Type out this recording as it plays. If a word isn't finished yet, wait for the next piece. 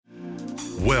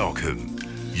Welcome.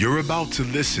 You're about to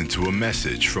listen to a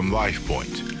message from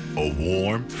LifePoint, a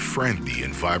warm, friendly,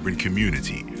 and vibrant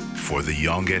community for the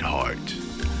young at heart.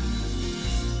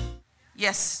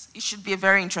 Yes, it should be a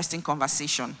very interesting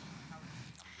conversation.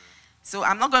 So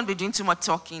I'm not going to be doing too much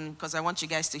talking because I want you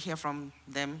guys to hear from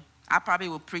them. I probably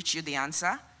will preach you the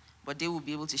answer, but they will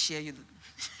be able to share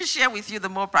with you the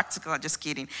more practical. Just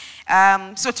kidding.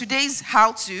 So today's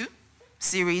how-to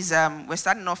series, we're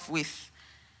starting off with,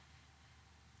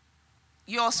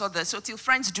 you all saw that, so till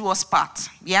friends do us part,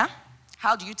 yeah?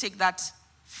 How do you take that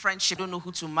friendship? Don't know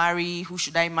who to marry, who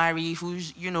should I marry,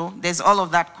 there's all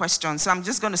of that question. So I'm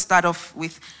just going to start off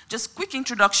with just quick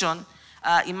introduction.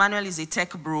 Emmanuel is a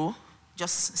tech bro,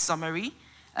 just summary.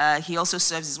 He also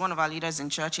serves, he's one of our leaders in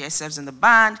church. He serves in the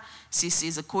band. Sisi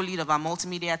is a co-lead of our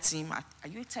multimedia team. Are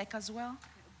you a tech as well?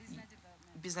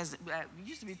 Business, we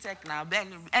used to be tech now, but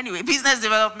anyway, business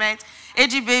development.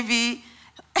 AG Baby,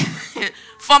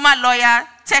 former lawyer,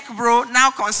 tech bro,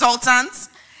 now consultant.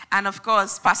 And of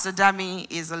course, Pastor Dami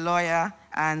is a lawyer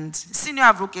and senior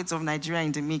advocate of Nigeria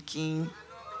in the making.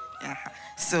 Yeah.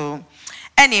 So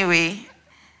anyway,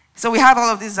 so we have all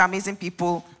of these amazing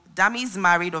people. Dami is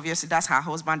married, obviously, that's her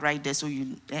husband right there. So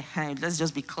let's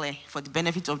just be clear for the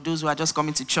benefit of those who are just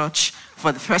coming to church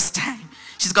for the first time.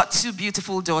 She's got 2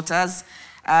 beautiful daughters.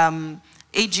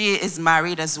 AJ is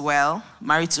married as well,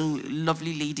 married to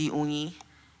lovely lady Onyi.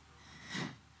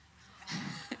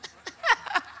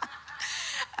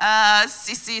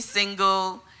 Sisi is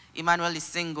single, Emmanuel is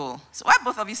single. So why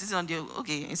both of you sitting on the,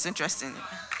 okay, it's interesting.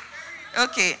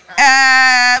 Okay,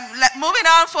 moving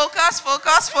on, focus.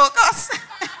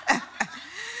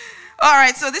 All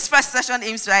right, so this first session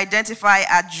aims to identify,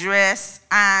 address,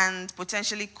 and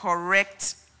potentially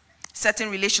correct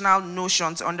certain relational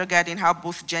notions undergirding how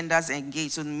both genders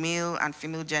engage, so male and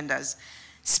female genders.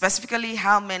 Specifically,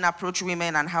 how men approach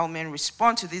women and how men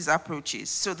respond to these approaches.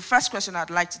 So the first question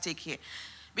I'd like to take here,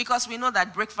 because we know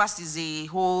that breakfast is a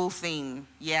whole thing,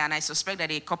 yeah, and I suspect that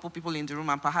a couple people in the room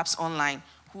and perhaps online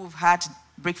who've had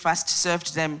breakfast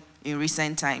served them in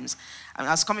recent times. I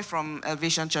was coming from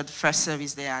Elevation Church, first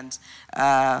service there, and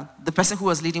the person who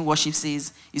was leading worship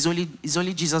says, it's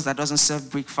only Jesus that doesn't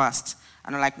serve breakfast.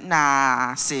 And I'm like,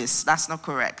 nah, sis, that's not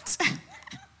correct.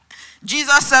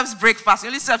 Jesus serves breakfast. He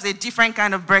only serves a different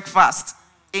kind of breakfast.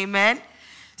 Amen?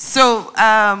 So,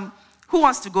 who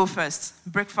wants to go first?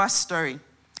 Breakfast story.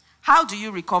 How do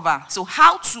you recover? So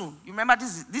you remember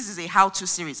this is a how-to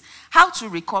series. How to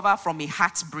recover from a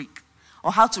heartbreak,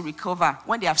 or how to recover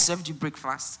when they have served you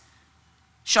breakfast.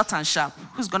 Short and sharp.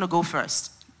 Who's going to go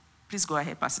first? Please go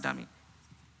ahead, Pastor Dami.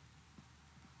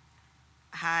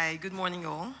 Hi, good morning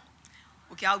all.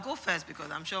 Okay, I'll go first because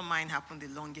I'm sure mine happened the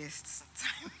longest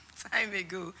time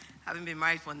ago. Having been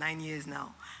married for 9 years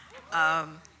now.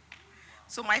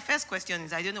 So my first question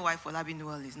is, I don't know why Folabi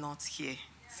Noel is not here,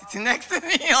 sitting next to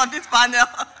me on this panel.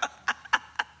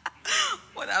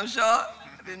 But I'm sure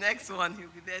the next one, he'll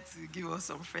be there to give us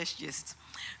some fresh gist.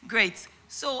 Great.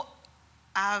 So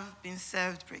I've been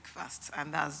served breakfast,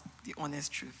 and that's the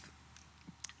honest truth.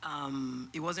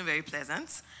 It wasn't very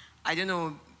pleasant. I don't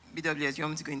know, BWS, you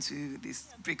want me to go into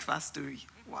this breakfast story?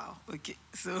 Wow, okay.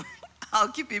 So I'll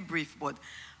keep it brief, but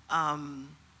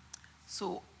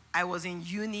so I was in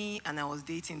uni and I was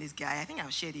dating this guy. I think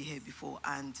I've shared it here before,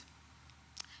 and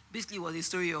basically it was a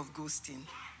story of ghosting.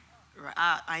 Right?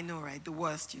 I know, right? The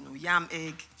worst, yam,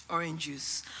 egg, orange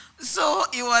juice. So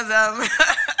it was,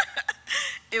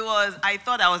 I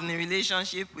thought I was in a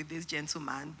relationship with this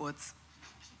gentleman, but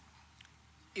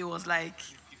it was like,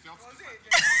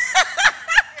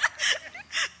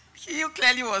 he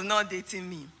clearly was not dating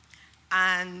me.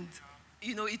 And,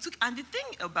 and the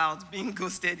thing about being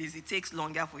ghosted is it takes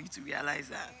longer for you to realize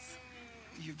that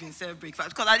you've been served breakfast.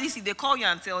 Because at least if they call you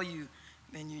and tell you,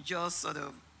 then you just sort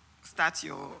of start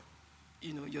your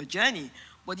journey.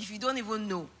 But if you don't even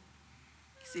know,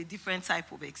 it's a different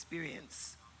type of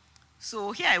experience.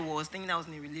 So here I was thinking I was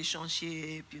in a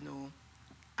relationship,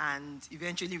 and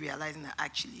eventually realizing that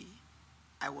actually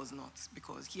I was not,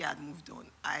 because he had moved on.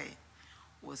 I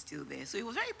was still there. So it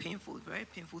was very painful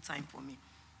time for me.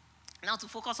 Now to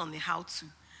focus on the how to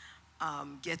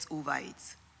get over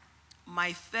it.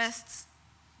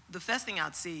 The first thing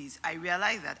I'd say is I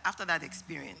realized that after that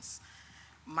experience,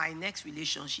 my next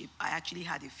relationship, I actually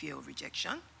had a fear of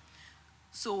rejection.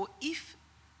 So if,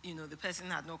 the person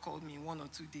had not called me in 1 or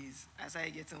 2 days, I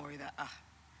started getting worried that,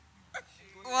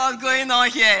 what's going on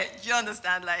here? Do you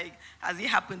understand? Like, has it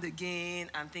happened again?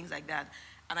 And things like that.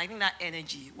 And I think that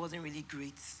energy wasn't really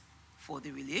great for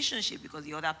the relationship because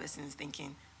the other person is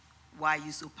thinking, why are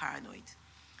you so paranoid?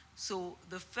 So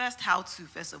the first how-to,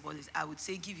 first of all, is I would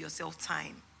say give yourself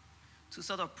time to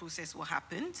sort of process what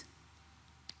happened.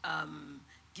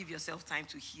 Give yourself time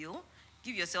to heal.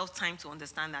 Give yourself time to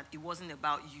understand that it wasn't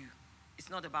about you. It's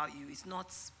not about you. It's not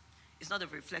a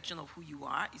reflection of who you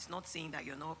are. It's not saying that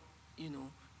you're not,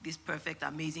 this perfect,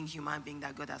 amazing human being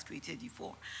that God has created you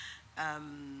for.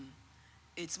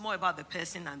 It's more about the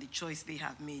person and the choice they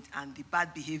have made and the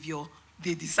bad behavior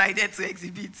they decided to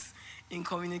exhibit in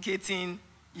communicating,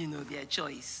 their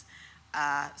choice.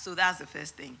 So that's the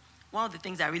first thing. One of the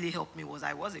things that really helped me was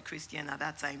I was a Christian at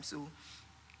that time, so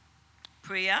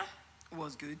prayer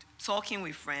was good. Talking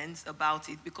with friends about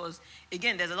it, because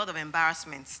again, there's a lot of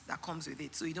embarrassment that comes with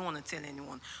it, so you don't want to tell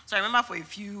anyone. So I remember for a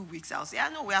few weeks, I'll say,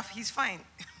 no, he's fine.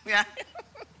 Then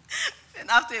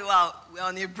after a while, we're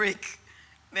on a break.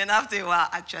 Then after a while,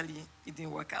 actually, it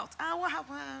didn't work out. What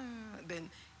happened? Then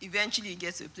eventually you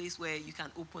get to a place where you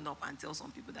can open up and tell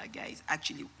some people that, guys,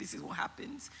 actually, this is what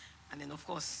happens. And then, of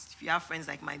course, if you have friends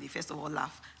like mine, they first of all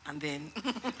laugh, and then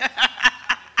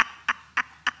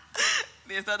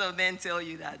they sort of then tell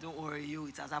you that, don't worry,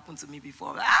 it has happened to me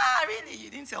before. Really? You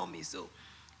didn't tell me. So,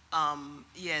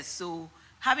 yes, so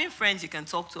having friends you can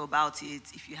talk to about it.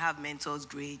 If you have mentors,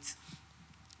 great.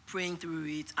 Praying through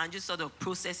it and just sort of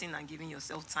processing and giving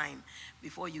yourself time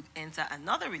before you enter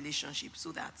another relationship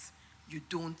so that you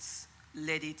don't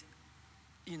let it,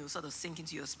 sort of sink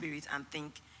into your spirit and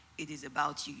think it is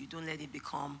about you. You don't let it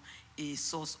become a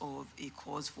source of a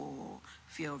cause for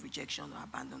fear of rejection or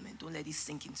abandonment. Don't let it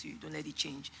sink into you. Don't let it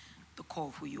change the core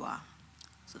of who you are.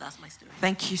 So that's my story.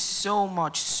 Thank you so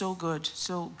much. So good.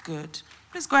 So good.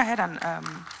 Please go ahead and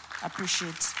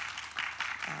appreciate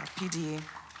PDA.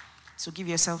 So give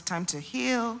yourself time to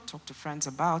heal, talk to friends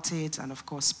about it, and of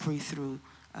course, pray through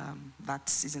that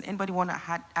season. Anybody want to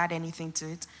add anything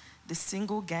to it? The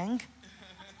single gang?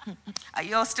 Are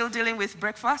you all still dealing with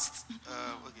breakfast?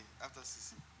 Okay, after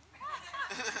Sisi.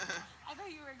 I thought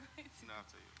you were going to. No,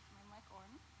 after you. My mic on?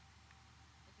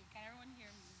 Okay, can everyone hear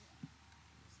me?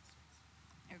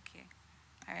 Okay,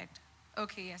 all right.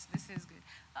 Okay, yes, this is good.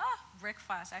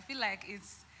 Breakfast. I feel like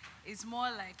it's more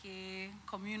like a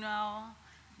communal,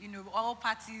 all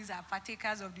parties are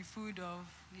partakers of the food of,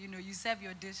 you serve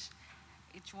your dish,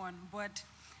 each one. But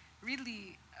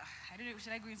really, I don't know,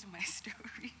 should I go into my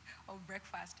story of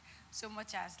breakfast? So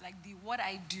much as what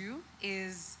I do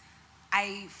is,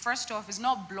 first off, is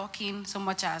not blocking so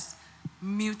much as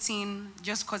muting,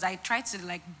 just because I try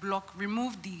to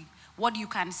remove what you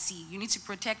can see. You need to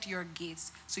protect your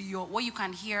gates. So what you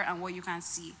can hear and what you can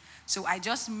see. So I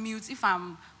just mute. If I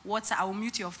will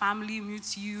mute your family,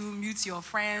 mute you, mute your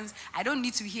friends. I don't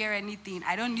need to hear anything.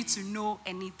 I don't need to know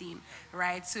anything,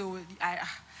 right? So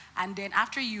and then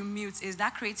after you mute, is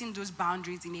that creating those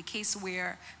boundaries in a case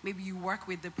where maybe you work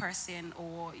with the person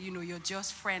or, you're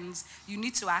just friends. You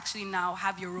need to actually now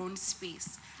have your own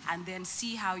space and then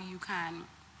see how you can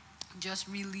just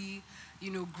really,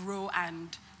 grow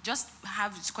and just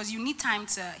have, because you need time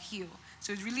to heal.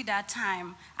 So it's really that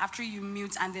time after you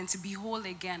mute and then to be whole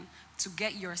again, to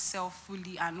get yourself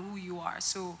fully and who you are.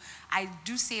 So I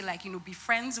do say be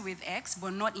friends with X,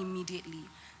 but not immediately,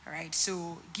 right?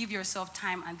 So give yourself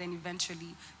time and then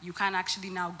eventually you can actually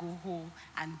now go whole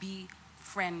and be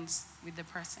friends with the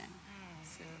person.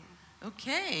 So.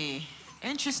 Okay,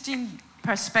 interesting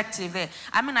perspective there.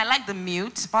 I like the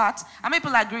mute part. How many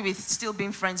people agree with still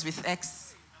being friends with X?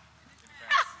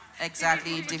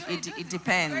 Exactly, it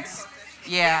depends.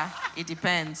 Yeah, it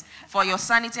depends. For your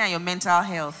sanity and your mental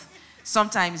health,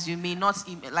 sometimes you may not,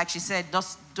 like she said,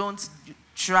 just don't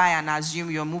try and assume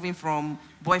you're moving from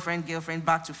boyfriend, girlfriend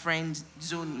back to friend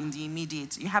zone in the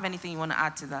immediate. You have anything you want to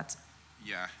add to that?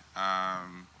 Yeah.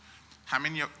 How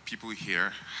many people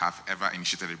here have ever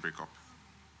initiated a breakup?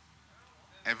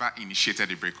 Ever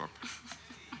initiated a breakup?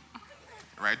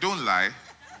 Right? Don't lie.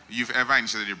 You've ever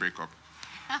initiated a breakup.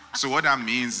 So what that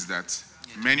means is that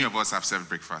many of us have served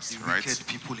breakfast, right? Wicked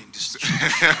people in this.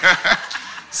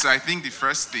 So I think the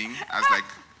first thing, as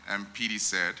PD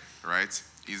said, right,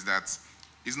 is that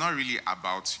it's not really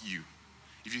about you.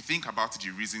 If you think about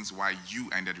the reasons why you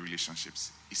ended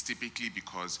relationships, it's typically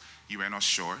because you were not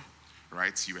sure,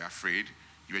 right? You were afraid.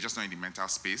 You were just not in the mental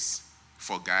space.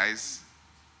 For guys,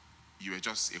 you were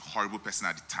just a horrible person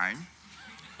at the time.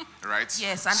 Right?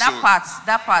 Yes, and that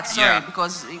part, sorry, Yeah.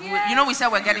 because we said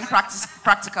we're getting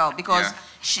practical because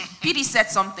PD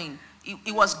said something.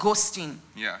 It was ghosting.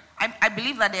 Yeah. I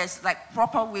believe that there's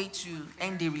proper way to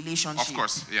end a relationship. Of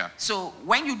course, yeah. So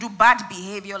when you do bad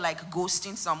behavior like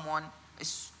ghosting someone,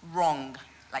 it's wrong,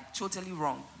 totally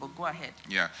wrong. But go ahead.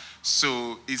 Yeah.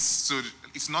 So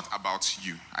it's not about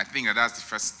you. I think that's the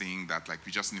first thing that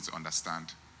we just need to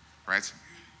understand, right?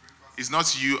 it's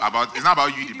not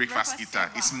about you, the breakfast eater.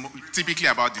 It's typically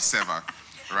about the server,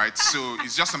 right? So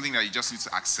it's just something that you just need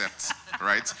to accept,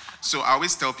 right? So I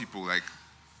always tell people, like,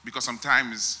 because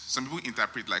sometimes some people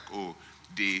interpret like, oh,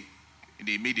 they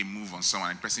made a move on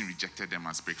someone and the person rejected them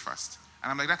as breakfast.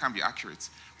 And I'm like, that can't be accurate.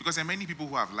 Because there are many people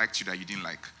who have liked you that you didn't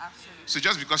like. Absolutely. So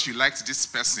just because you liked this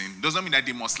person doesn't mean that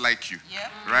they must like you.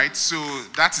 Yep. Right? So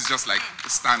that is just like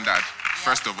standard,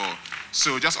 first of all.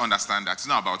 So just understand that it's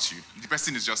not about you. The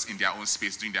person is just in their own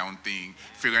space, doing their own thing,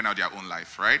 figuring out their own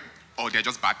life, right? Or they're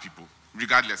just bad people.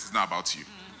 Regardless, it's not about you.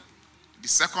 The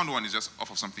second one is just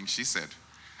off of something she said.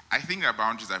 I think that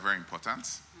boundaries are very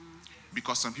important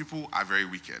because some people are very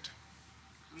wicked.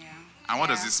 Yeah. And what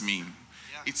does this mean?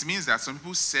 It means that some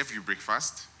people serve you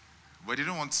breakfast, but they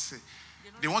don't want to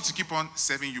they want to keep on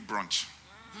serving you brunch.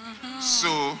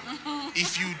 So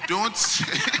if you don't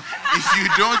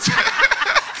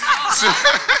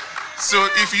so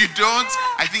if you don't,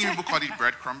 I think people call it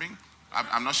breadcrumbing.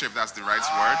 I'm not sure if that's the right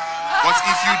word. But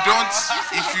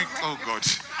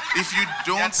if you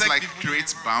don't like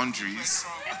create boundaries,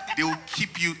 they will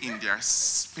keep you in their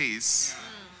space,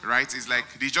 right? It's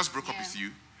like they just broke up with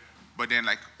you. But then,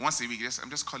 like, once a week, I'm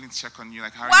just calling to check on you,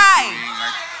 like, how are you doing?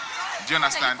 Like, do you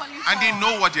understand? And they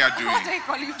know what they are doing.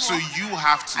 So you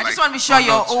have to, I like, just want to be sure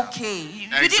you're okay. You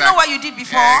didn't know what you did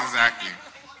before. Exactly.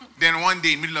 Then one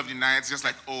day, middle of the night, it's just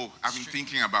like, oh, I've been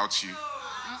thinking about you.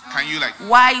 Can you, like...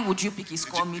 Why would you pick his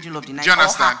call middle of the night? Do you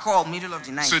understand? Or her call middle of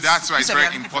the night? So that's why it's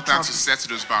very important to set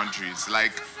those boundaries.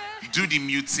 Like, do the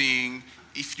muting.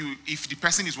 If the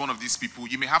person is one of these people,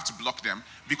 you may have to block them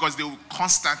because they will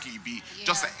constantly be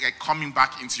just like coming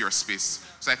back into your space.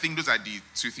 So I think those are the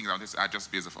two things I just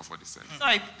based off of what they said.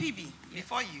 Sorry, PB,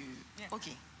 before you,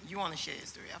 okay, you want to share your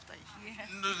story after you?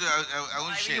 No, I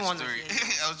won't share a story.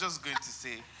 I was just going to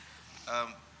say,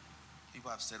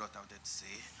 people have said what I wanted to say.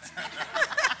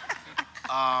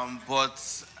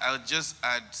 But I'll just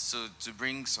add, so to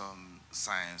bring some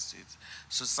science to it.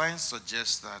 So science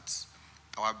suggests that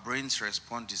our brains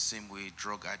respond the same way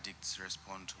drug addicts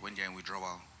respond when they're in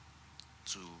withdrawal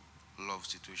to love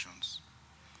situations.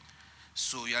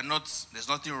 So there's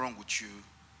nothing wrong with you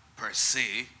per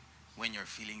se when you're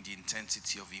feeling the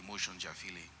intensity of the emotions you're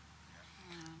feeling.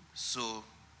 So,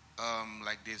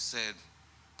 like they said,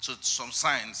 so some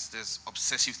science, there's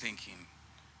obsessive thinking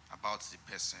about the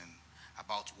person,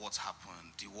 about what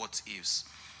happened, the what ifs.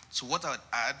 So what I would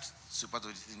add to part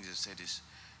of the things they said is,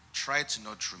 try to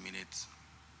not ruminate,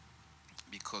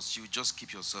 because you just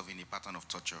keep yourself in a pattern of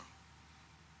torture.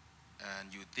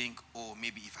 And you think, oh,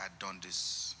 maybe if I had done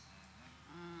this,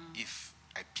 if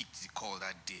I picked the call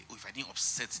that day, or if I didn't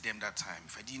upset them that time,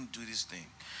 if I didn't do this thing,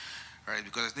 right?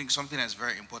 Because I think something that's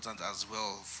very important as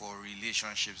well for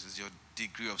relationships is your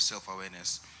degree of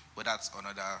self-awareness. But that's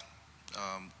another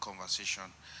conversation.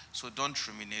 So don't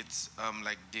ruminate.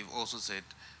 Like Dave also said,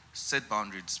 set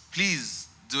boundaries. Please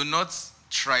do not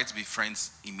try to be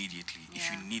friends immediately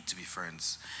if you need to be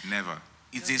friends. Never.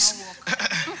 It's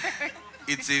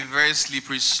a very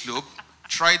slippery slope.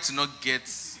 Try to not get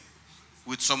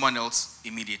with someone else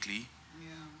immediately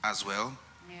as well.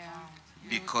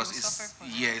 Because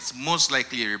it's most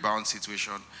likely a rebound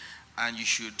situation, and you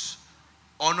should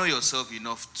honor yourself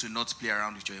enough to not play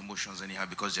around with your emotions anyhow,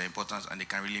 because they're important and they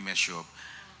can really mess you up.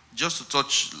 Just to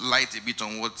touch light a bit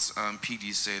on what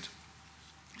PD said,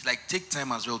 it's like take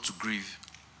time as well to grieve,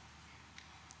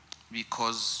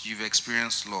 because you've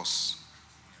experienced loss,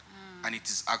 and it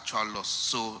is actual loss.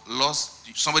 So loss,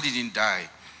 somebody didn't die,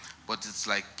 but it's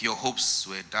like your hopes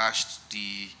were dashed,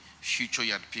 the future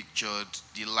you had pictured,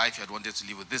 the life you had wanted to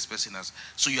live with this person as.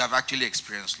 So you have actually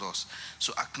experienced loss.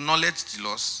 So acknowledge the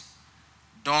loss.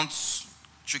 Don't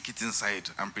trick it inside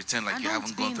and pretend like you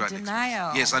haven't gone through an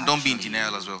experience. Yes, and don't be in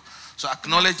denial as well. So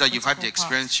acknowledge that you've had the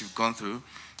experience you've gone through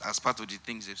as part of the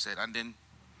things they've said, and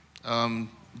then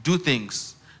do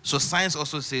things. So science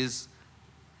also says,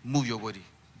 move your body,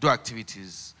 do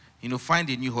activities. Find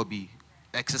a new hobby,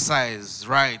 exercise,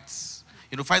 write.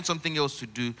 Find something else to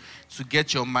do to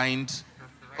get your mind.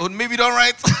 Oh, maybe don't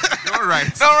write. Don't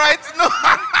write. Don't write. No.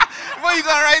 Well, you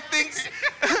gotta write things.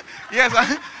 Yes.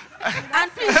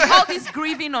 And please, all this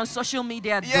grieving on social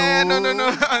media. Yeah, no,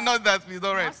 not that. Please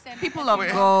don't write. People of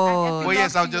God. Well,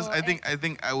 yes, I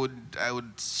think I would.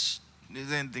 Is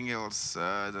there anything else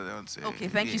that I want to say? Okay,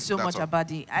 thank you so much,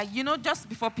 Abadi. Just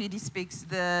before PD speaks,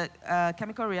 the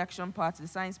chemical reaction part, the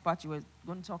science part you were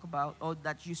going to talk about, or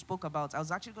that you spoke about, I was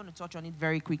actually going to touch on it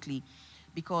very quickly,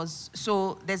 because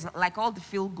there's like all the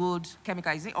feel-good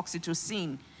chemical, is it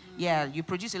oxytocin? Yeah, you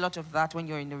produce a lot of that when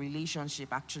you're in a relationship,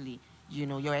 actually.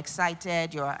 You're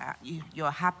excited,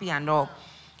 you're happy and all.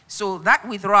 So that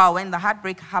withdrawal, when the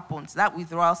heartbreak happens, that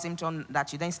withdrawal symptom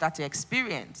that you then start to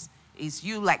experience is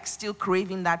you like still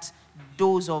craving that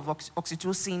dose of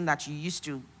oxytocin that you used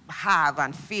to have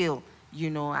and feel,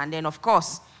 and then of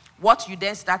course, what you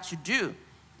then start to do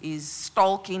is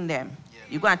stalking them.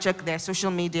 You go and check their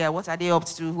social media. What are they up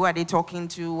to? Who are they talking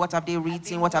to? What have they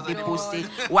written? What have they posted?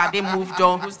 What have they moved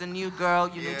on? Who's the new girl?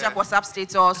 Check WhatsApp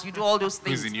status. You do all those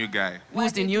things. Who's the new guy?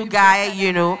 Who's the new guy? And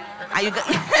you go,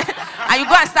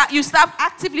 and you start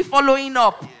actively following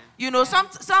up.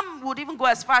 Some would even go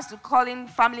as far as to calling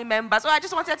family members. Oh, I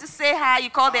just wanted to say hi. You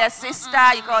call their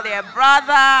sister. You call their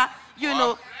brother.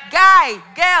 Guy,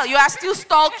 girl, you are still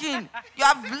stalking. You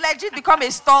have legit become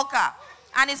a stalker.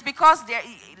 And it's because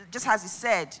just as he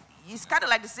said, it's kind of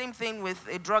like the same thing with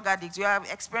a drug addict. You are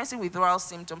experiencing withdrawal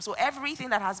symptoms. So everything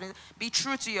that has been, be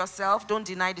true to yourself. Don't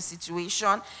deny the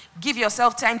situation. Give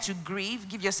yourself time to grieve.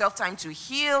 Give yourself time to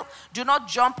heal. Do not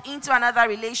jump into another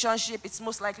relationship. It's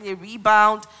most likely a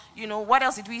rebound. What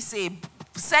else did we say?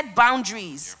 Set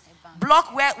boundaries.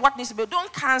 Block what needs to be.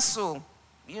 Don't cancel.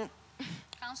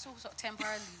 Cancel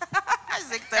temporarily. I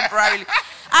say temporarily.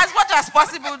 As much as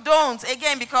possible, don't.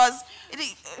 Again, because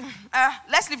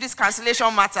let's leave this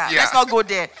cancellation matter. Yeah. Let's not go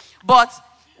there. But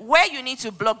where you need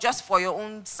to block just for your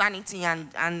own sanity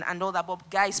and all that, but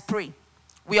guys, pray.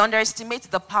 We underestimate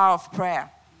the power of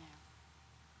prayer.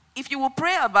 Yeah. If you will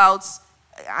pray about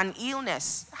an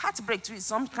illness, heartbreak too is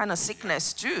some kind of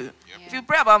sickness too. Yep. Yeah. If you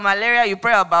pray about malaria, you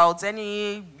pray about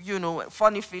any,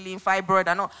 funny feeling, fibroid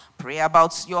and all, pray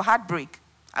about your heartbreak.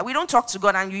 We don't talk to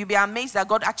God, and you'll be amazed that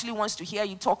God actually wants to hear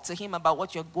you talk to him about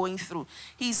what you're going through.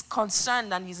 He's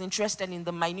concerned and he's interested in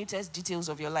the minutest details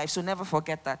of your life, so never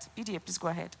forget that. PDA, please go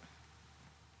ahead.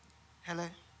 Hello? Is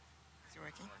it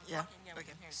working? Yeah.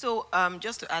 Okay. So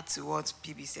just to add to what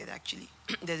PB said, actually,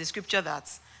 there's a scripture that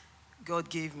God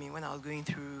gave me when I was going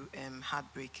through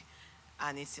heartbreak,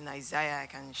 and it's in Isaiah. I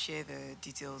can share the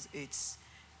details. It's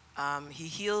he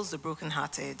heals the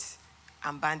brokenhearted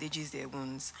and bandages their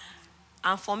wounds.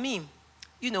 And for me,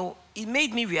 it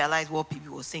made me realize what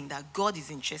people were saying, that God is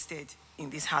interested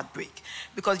in this heartbreak.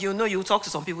 Because you'll talk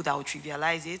to some people that will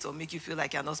trivialize it or make you feel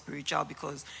like you're not spiritual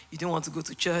because you don't want to go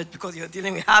to church because you're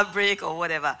dealing with heartbreak or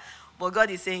whatever. But God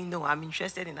is saying, no, I'm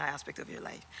interested in that aspect of your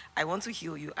life. I want to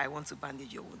heal you. I want to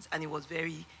bandage your wounds. And it was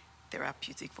very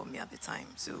therapeutic for me at the time.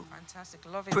 So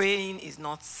fantastic. Love it. Praying is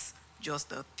not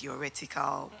just a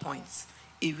theoretical point.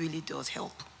 It really does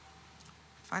help.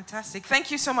 Fantastic.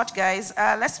 Thank you so much, guys.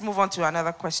 Let's move on to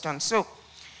another question. So,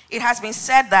 it has been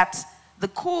said that the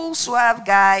cool, suave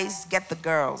guys get the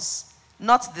girls,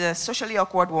 not the socially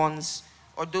awkward ones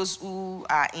or those who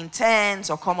are intense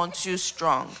or come on too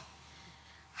strong.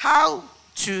 How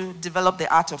to develop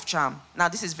the art of charm? Now,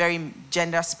 this is very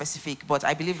gender specific, but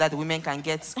I believe that the women can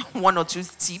get one or two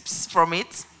tips from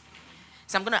it.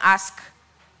 So, I'm going to ask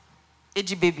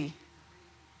AG Baby.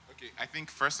 I think,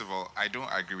 first of all, I don't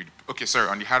agree with... Okay, sorry,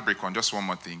 on the heartbreak one, just one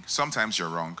more thing. Sometimes you're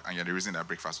wrong, and you're the reason that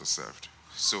breakfast was served.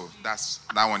 So that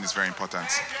one is very important.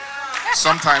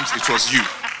 Sometimes it was you.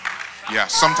 Yeah,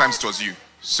 sometimes it was you.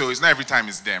 So it's not every time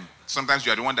it's them. Sometimes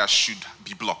you are the one that should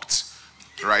be blocked,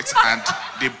 right?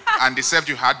 And they served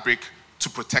you heartbreak to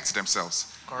protect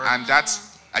themselves. Correct.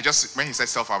 And when he said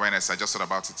self-awareness, I just thought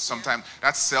about it. Sometimes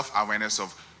that self-awareness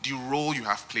of the role you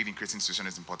have played in creating the situation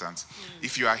is important.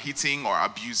 If you are hitting or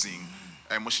abusing,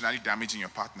 emotionally damaging your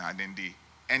partner, and then they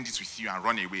end it with you and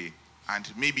run away, and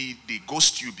maybe they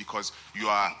ghost you because you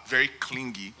are very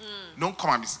clingy. Don't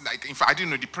come and be like, in fact, I didn't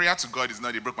know the prayer to God is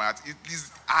not, they broke my heart. It is,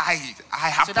 I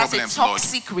have so problems, that's a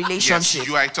toxic Lord. relationship. Yes,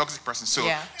 you are a toxic person.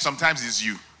 So sometimes it's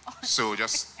you. So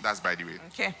that's by the way.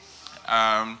 Okay.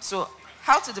 So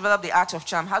how to develop the art of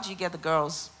charm? How do you get the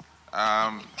girls?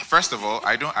 First of all,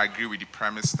 I don't agree with the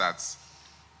premise that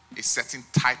a certain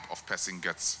type of person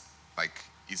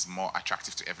is more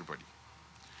attractive to everybody.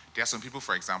 There are some people,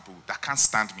 for example, that can't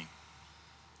stand me,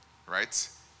 right?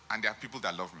 And there are people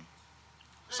that love me.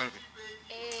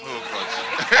 Oh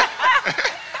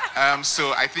God.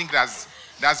 So I think that's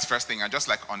the first thing, and just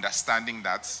understanding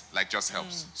that just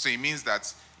helps. So it means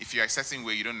that if you're a certain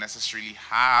way, you don't necessarily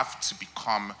have to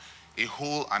become a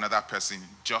whole another person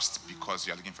just because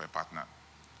you're looking for a partner.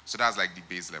 So that's the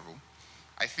base level.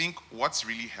 I think what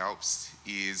really helps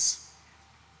is,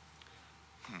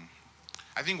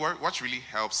 what really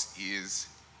helps is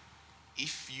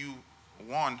if you,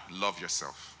 one, love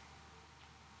yourself,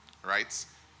 right?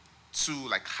 Two,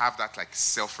 have that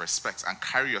self-respect and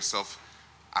carry yourself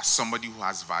as somebody who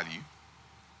has value.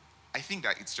 I think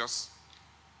that it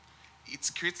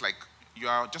creates you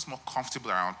are just more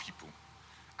comfortable around people.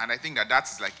 And I think that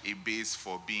that's a base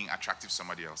for being attractive to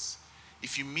somebody else.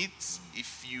 if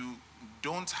you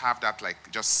don't have that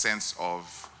like just sense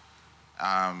of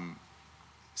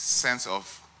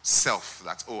self,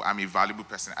 that, oh, I'm a valuable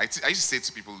person. I used to say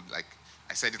to people, like,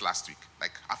 I said it last week,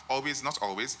 like, I've always, not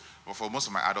always, but for most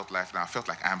of my adult life now, I felt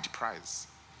like I am the prize.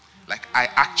 Like, I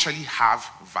actually have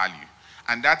value.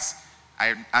 And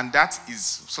that is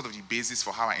sort of the basis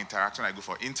for how I interact when I go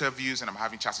for interviews, and I'm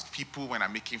having chats with people, when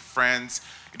I'm making friends.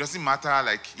 It doesn't matter,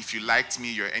 like, if you liked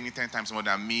me, you're any 10 times more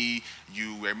than me,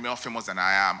 you were more famous than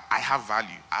I am. I have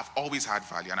value. I've always had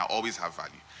value, and I always have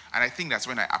value. And I think that's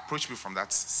when I approach people from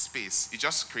that space, it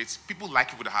just creates, people like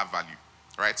people that have value,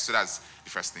 right? So that's the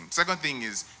first thing. Second thing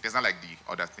is, there's not like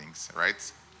the other things,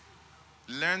 right?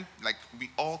 Learn, like, we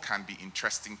all can be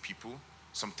interesting people.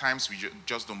 Sometimes we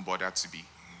just don't bother to be.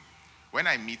 When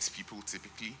I meet people,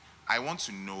 typically, I want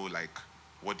to know, like,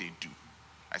 what they do.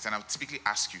 Right? And I'll typically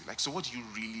ask you, like, so what do you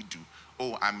really do?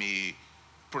 Oh, I'm a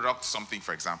product something,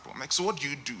 for example. I'm like, so what do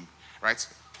you do, right?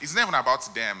 It's not even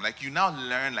about them. Like, you now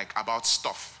learn, like, about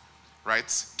stuff, right?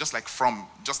 Just like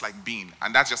being.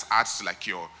 And that just adds to, like,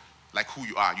 who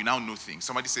you are. You now know things.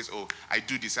 Somebody says, oh, I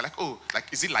do this. You're like, oh, like,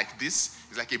 is it like this?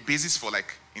 It's like a basis for,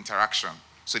 like, interaction.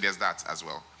 So there's that as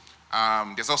well.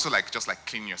 There's also, like, just, like,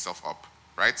 cleaning yourself up,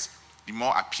 right? The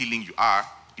more appealing you are,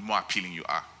 the more appealing you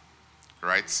are,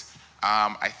 right?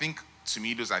 I think, to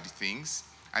me, those are the things.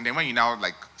 And then when you now,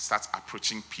 like, start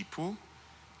approaching people,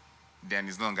 then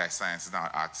it's no longer science, it's now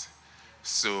art.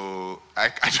 So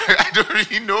I don't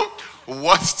really know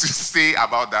what to say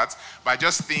about that, but I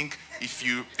just think if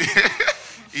you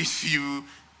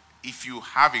if you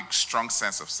have a strong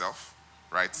sense of self,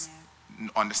 right,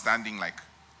 understanding, like,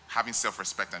 having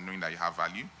self-respect and knowing that you have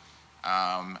value,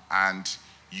 and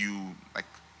you, like,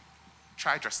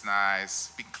 try dress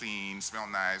nice, be clean, smell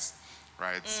nice,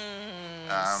 right?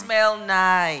 Smell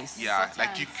nice. Yeah,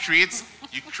 like you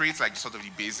create like sort of the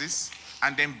basis,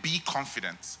 and then be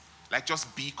confident. Like,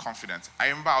 just be confident. I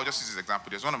remember, I'll just use this example.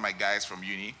 There's one of my guys from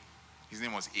uni. His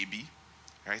name was AB,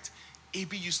 right?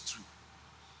 AB used to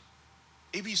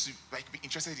like be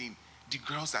interested in the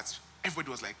girls that everybody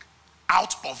was like,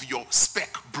 out of your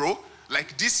spec, bro.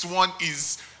 Like, this one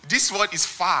is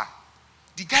far.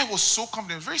 The guy was so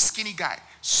confident, very skinny guy,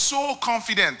 so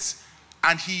confident,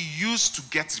 and he used to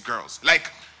get girls, like,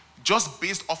 just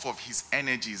based off of his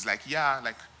energies. Like, yeah,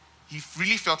 like, he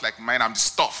really felt like, man, I'm the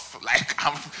stuff. Like,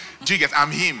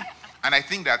 I'm him. And I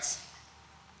think that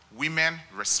women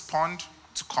respond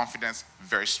to confidence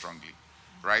very strongly,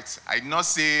 right? I did not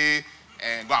say,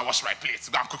 go and wash my plate,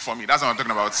 go and cook for me. That's what I'm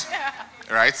talking about,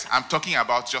 right? I'm talking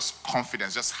about just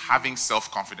confidence, just having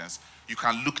self-confidence. You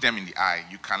can look them in the eye.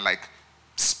 You can, like,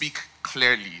 speak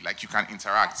clearly, like, you can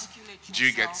interact. Do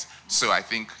you get? So I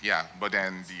think, yeah, but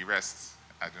then the rest,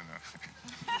 I don't know.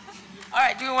 All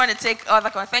right, do you want to take other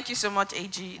comments? Thank you so much,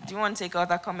 AG. Do you want to take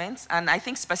other comments? And I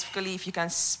think specifically if you can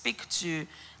speak to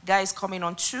guys coming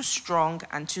on too strong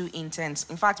and too intense.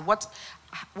 In fact, what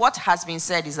has been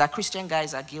said is that Christian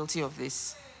guys are guilty of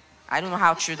this. I don't know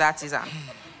how true that is,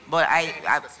 but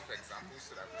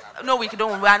no, we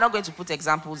don't. We are not going to put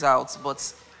examples out,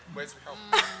 but. Do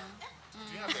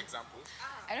you have examples?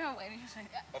 I don't have anything.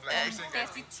 Of, like,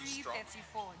 33,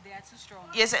 34, they are too strong.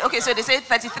 Yes, okay, so they say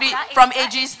 33, from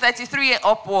ages 33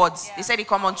 upwards. Yeah. They said they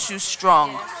come on too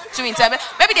strong, too intense.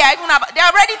 Maybe they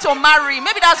are ready to marry.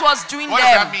 Maybe that's what's doing what them.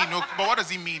 What does that mean? No, but what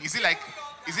does it mean? Is it like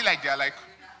they're like,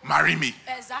 marry me?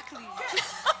 Exactly.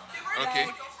 Okay.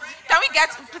 Can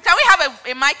we have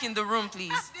a mic in the room,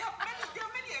 please? There are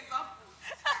many examples.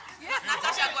 Yes,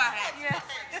 Natasha, go ahead. Yeah.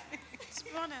 To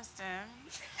be honest,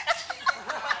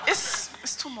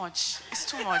 it's too much. It's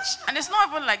too much. And it's not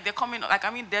even like they're coming, like,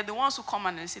 I mean, they're the ones who come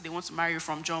and they say they want to marry you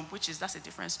from jump, that's a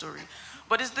different story.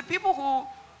 But it's the people who,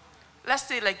 let's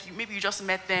say, like, maybe you just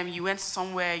met them, you went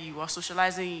somewhere, you were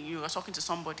socializing, you were talking to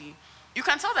somebody. You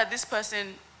can tell that this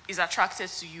person is attracted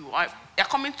to you, or they're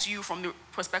coming to you from the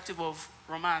perspective of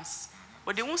romance.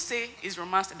 But they won't say it's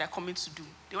romance that they're coming to do.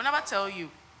 They will never tell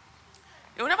you.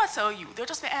 They will never tell you. They'll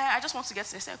just say, I just want to get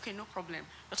to. They say, okay, no problem.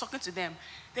 You're talking to them.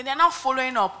 Then they're now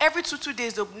following up. Every two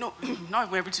days, not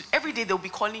even every day they'll be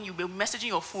calling you, they'll be messaging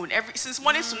your phone. Since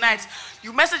morning to night,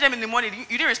 you message them in the morning.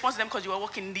 You didn't respond to them because you were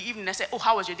working in the evening. They say, oh,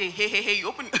 how was your day? Hey. You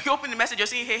open the message, you're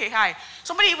saying, hey, hi.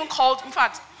 Somebody even called, in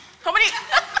fact, this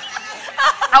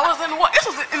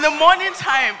was in the morning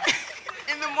time.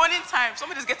 In the morning time,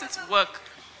 somebody's getting to work.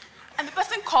 And the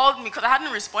person called me because I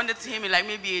hadn't responded to him in like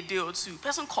maybe a day or two. The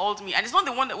person called me, and it's not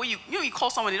the one that you call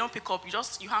someone, they don't pick up,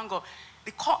 you hang up.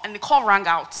 The call rang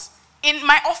out in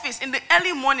my office in the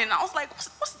early morning. I was like, what's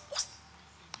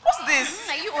this?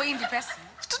 Are you owing the person?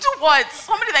 do what?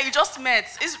 Somebody that you just met.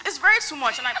 It's very too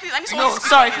much. And I need someone No, to speak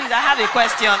sorry, on it. please. I have a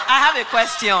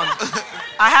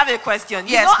question.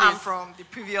 Yes, I'm please. from the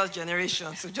previous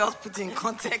generation, so just put in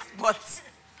context. But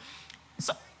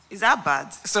so, is that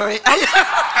bad? Sorry.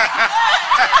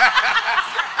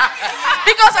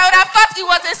 Because I would have thought it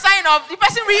was a sign of the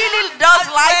person really does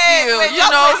like you, you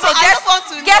know. So I just want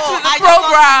to get know. with the I just want to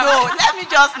program. know. Let me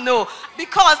just know.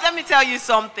 Because let me tell you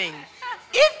something.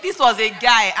 If this was a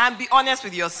guy, and be honest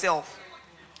with yourself,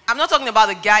 I'm not talking about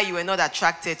the guy you were not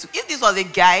attracted to. If this was a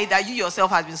guy that you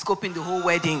yourself had been scoping the whole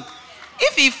wedding,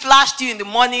 if he flashed you in the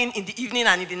morning, in the evening,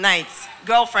 and in the night,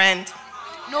 girlfriend,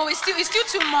 No, it's still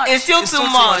too much. it's still too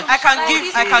much. I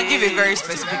can give a very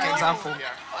specific example.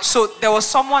 So there was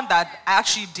someone that I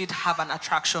actually did have an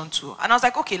attraction to. And I was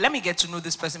like, okay, let me get to know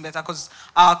this person better, because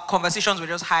our conversations were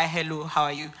just hi, hello, how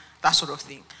are you? That sort of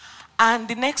thing. And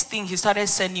the next thing, he started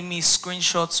sending me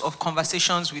screenshots of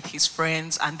conversations with his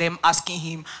friends and them asking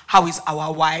him, how is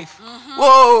our wife?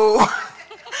 Whoa!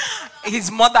 His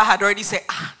mother had already said,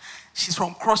 she's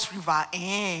from Cross River.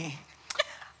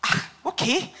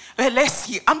 Okay, well, let's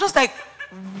see. I'm just like,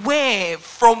 where?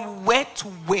 From where to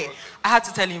where? I had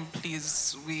to tell him,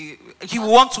 please, he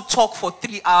want to talk for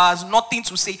 3 hours, nothing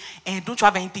to say. And don't you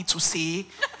have anything to say?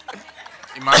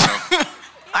 Emmanuel.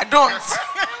 I don't.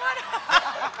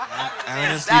 I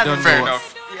honestly don't Fair know.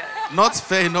 enough. Not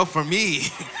fair enough for me.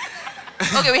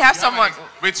 Okay, we have someone.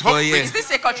 Wait, Oh, yeah. Is this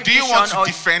a do contribution? you want to or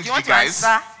defend do you want the to guys?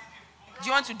 answer? Do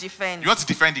you want to defend? You want to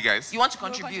defend the guys? You want to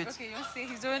contribute? Okay, you want to say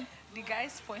his own, the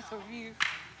guy's point of view.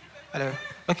 Hello.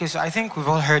 Okay, so I think we've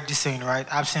all heard this saying, right?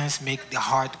 Absence make the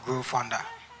heart grow fonder.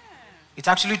 It's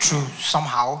actually true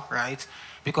somehow, right?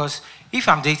 Because if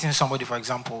I'm dating somebody, for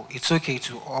example, it's okay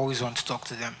to always want to talk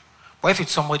to them. But if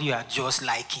it's somebody you're just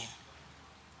liking,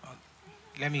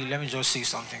 let me just say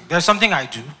something. There's something I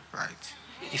do, right?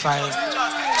 If I chill,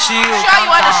 Sure, you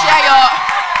want to share your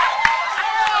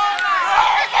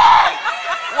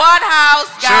one house,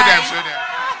 guys. Show them.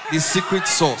 The secret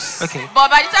sauce. okay. But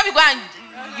by the time you go and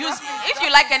use, if you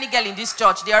like any girl in this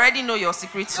church, they already know your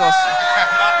secret sauce.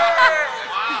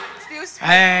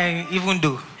 Even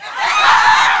though.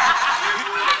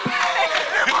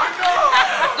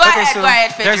 Go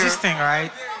ahead, Fedro. There's this thing,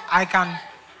 right? I can,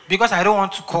 because I don't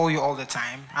want to call you all the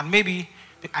time, and maybe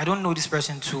I don't know this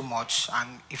person too much, and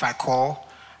if I call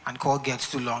and call gets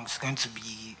too long, it's going to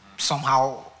be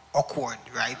somehow awkward,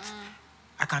 right?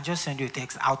 I can just send you a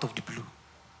text out of the blue.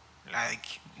 Like,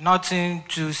 nothing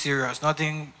too serious,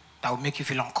 nothing that will make you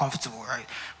feel uncomfortable, right?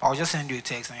 But I'll just send you a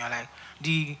text and you're like,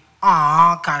 the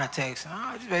kind of text.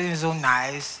 This person is so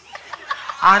nice.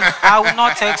 And I will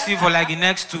not text you for like the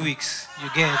next 2 weeks, you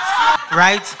get,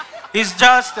 right? It's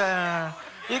just,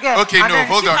 you get. Okay, and no, then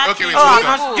hold she on. can- Okay, wait, Oh, hold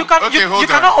I'm on. not- you can, Okay, you, hold you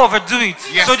on. cannot overdo it.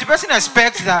 Yes. So the person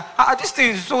expects that, this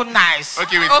thing is so nice.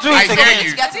 Okay, wait. Do I it hear again.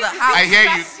 you. Get to the house. I hear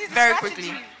you. Very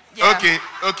quickly. Yeah.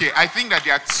 Okay. I think that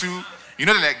there are two,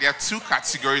 like there are two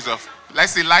categories of,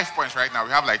 let's say, life points right now.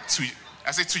 We have like two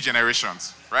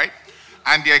generations, right?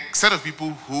 And there are a set of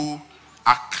people who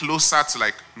are closer to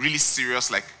like really serious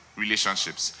like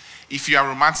relationships. If you are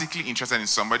romantically interested in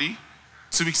somebody,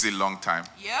 2 weeks is a long time.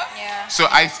 Yeah. So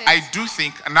I do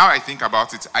think, and now I think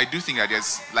about it, I do think that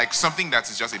there's like something that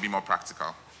is just a bit more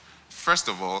practical. First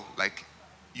of all, like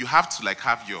you have to like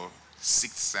have your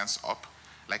sixth sense up,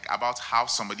 like about how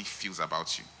somebody feels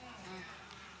about you,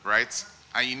 right?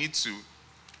 And you need to,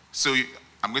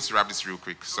 I'm going to wrap this real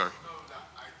quick, sorry.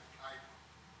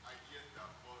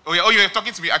 Oh, you were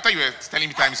talking to me. I thought you were telling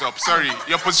me time's up. Sorry,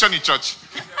 your position in church.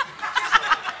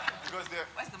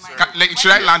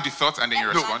 Should I land the thought and then you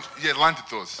respond? Yeah, land the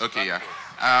thoughts. Okay, yeah.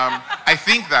 I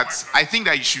think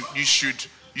that you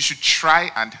should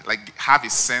try and like have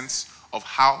a sense of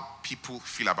how people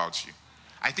feel about you.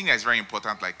 I think that is very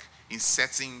important, like in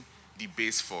setting the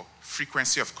base for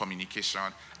frequency of communication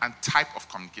and type of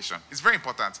communication. It's very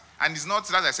important, and it's not,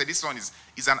 as I said, this one is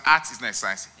an art, it's not a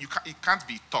science. It can't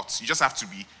be taught. You just have to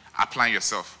be applying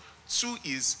yourself. 2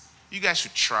 is you guys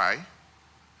should try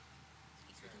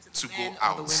to go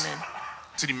out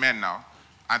to the men now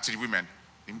and to the women.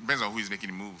 It depends on who is making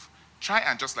the move. Try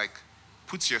and just like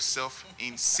put yourself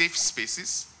in safe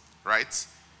spaces, right,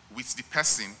 with the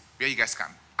person where you guys can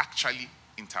actually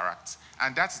interact.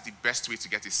 And that's the best way to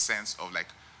get a sense of like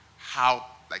how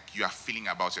like you are feeling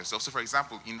about yourself. So for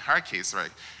example, in her case, right,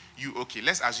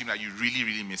 let's assume that you really,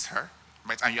 really miss her,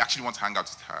 right, and you actually want to hang out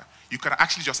with her. You can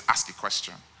actually just ask a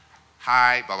question.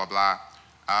 Hi, blah, blah, blah.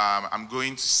 I'm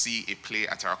going to see a play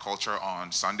at our culture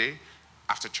on Sunday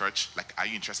after church. Like, are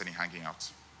you interested in hanging out?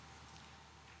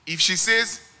 If she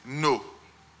says no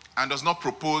and does not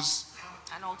propose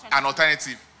an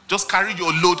alternative, just carry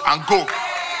your load and go.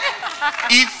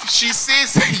 If she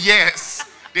says yes,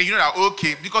 then you know that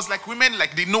okay, because like women,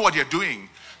 like they know what they're doing.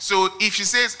 So if she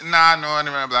says nah, no,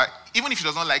 blah, blah, even if she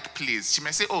does not like plays, she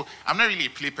may say, oh, I'm not really a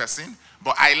play person,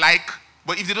 but I like.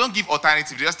 But if they don't give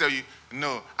alternative, they just tell you,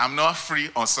 no, I'm not free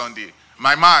on Sunday.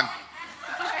 My man.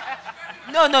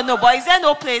 No. But is there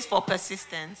no place for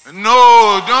persistence?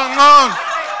 No, don't know.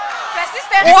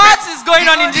 What is going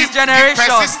on in this generation?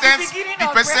 The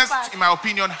persistence, in my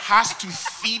opinion, has to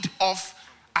feed off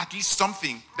at least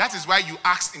something. That is why you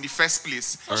asked in the first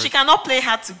place. So she cannot play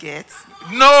hard to get.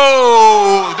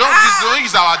 No, don't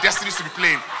use our destinies to be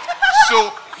playing.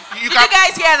 So Did you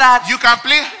guys hear that? You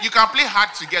can play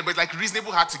hard to get, but like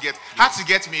reasonable hard to get. Hard to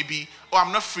get maybe, oh,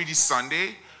 I'm not free this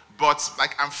Sunday, but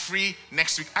like I'm free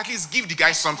next week. At least give the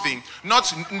guy something.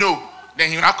 Not no, then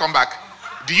he will not come back.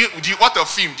 Do you what a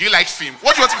film? Do you like film?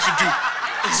 What do you want him to do?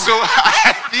 So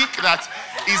I think that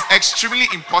is extremely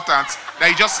important that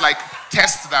you just like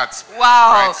test that.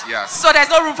 Wow. Right? Yeah. So there's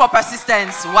no room for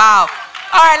persistence. Wow.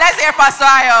 All right, let's hear Pastor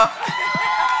Ayo.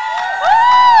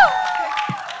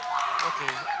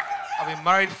 Okay. I've been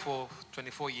married for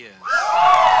 24 years.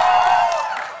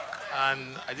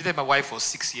 And I dated my wife for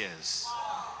 6 years.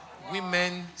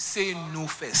 Women say no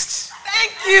first.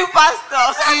 Thank you,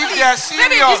 Pastor. If they are serious,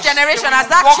 maybe in this generation they has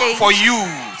will that work changed? for you.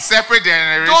 Separate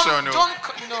generation.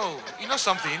 You know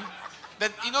something?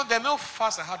 That there are no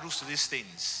fast and hard rules to these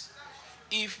things.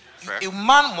 If a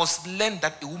man must learn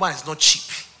that a woman is not cheap.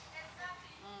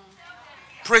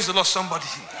 Praise the Lord, somebody.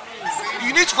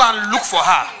 You need to go and look for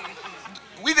her.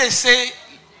 When they say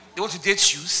they want to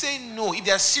date you, say no. If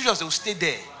they are serious, they will stay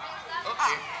there.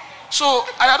 Okay. So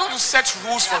I don't want to set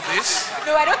rules for this.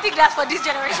 No, I don't think that's for this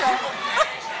generation.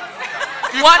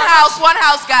 One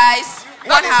house, guys.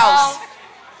 One house.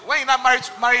 When you're not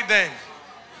married then,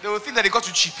 they will think that they got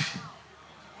you cheap.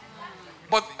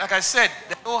 But like I said,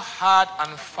 there are no hard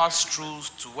and fast rules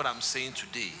to what I'm saying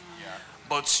today. Yeah.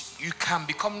 But you can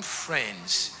become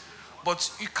friends.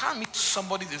 But you can't meet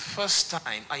somebody the first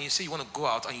time and you say you want to go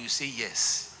out and you say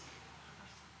yes.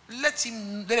 Let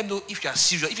them know if you are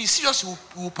serious. If he's serious, he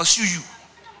will pursue you.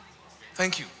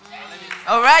 Thank you.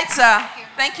 All right, sir.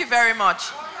 Thank you very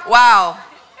much. Wow.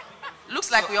 Looks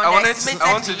like we underestimated.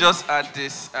 I want to just add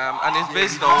this, and it's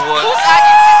based on what.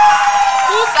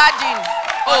 Who's adding?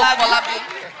 Oh, Folabi.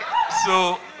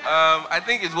 So I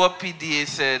think it's what PDA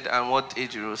said and what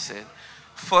Ejiro said.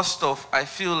 First off, I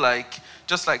feel like,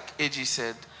 just like AG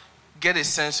said, get a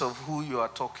sense of who you are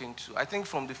talking to. I think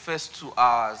from the first 2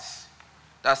 hours,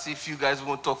 that's if you guys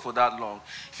won't talk for that long.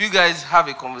 If you guys have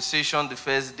a conversation the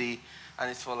first day and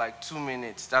it's for like 2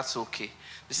 minutes, that's okay.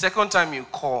 The second time you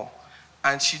call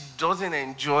and she doesn't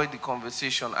enjoy the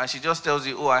conversation and she just tells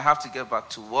you, oh, I have to get back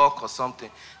to work or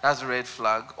something, that's a red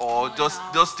flag. Or that's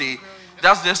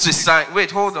just a sign.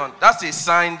 Wait, hold on. That's a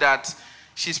sign that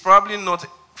she's probably not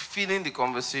feeling the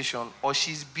conversation or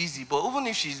she's busy. But even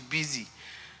if she's busy,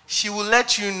 she will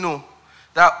let you know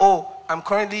that, oh, I'm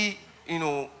currently,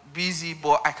 busy,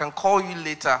 but I can call you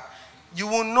later. You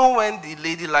will know when the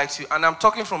lady likes you, and I'm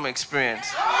talking from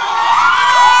experience.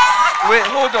 Wait,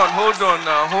 hold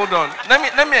on.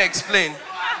 Let me explain.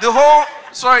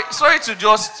 Sorry to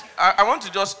just, I want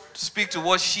to just speak to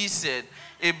what she said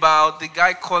about the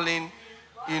guy calling,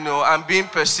 and being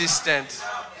persistent.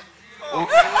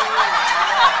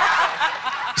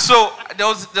 So there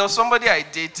was somebody I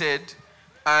dated,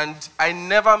 and I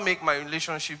never make my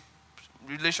relationship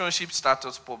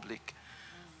status public.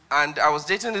 And I was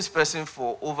dating this person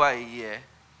for over a year.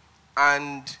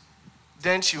 And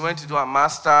then she went to do her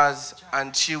master's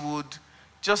and she would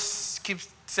just keep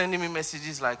sending me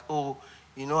messages like, oh,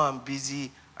 I'm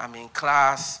busy, I'm in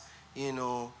class,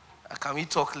 can we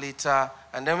talk later?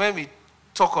 And then when we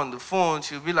talk on the phone,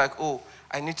 she'll be like, oh,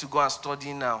 I need to go and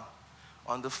study now.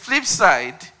 On the flip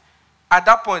side, at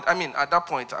that point,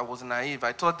 I was naive.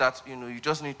 I thought that, you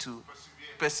just need to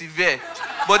persevere.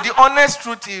 But the honest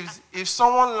truth is, if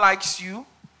someone likes you,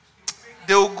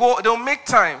 they'll make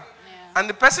time. Yeah. And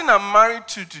the person I'm married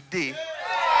to today,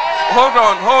 hold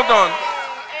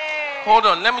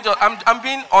on. Let me just, I'm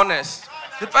being honest.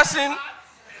 The person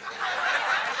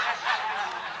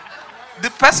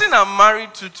I'm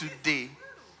married to today,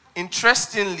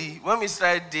 interestingly, when we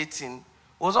started dating,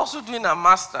 was also doing her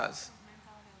master's.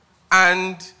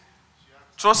 And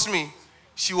trust me,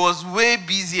 she was way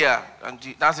busier, and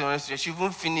that's the honest truth. She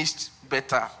even finished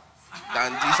better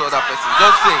than this other person.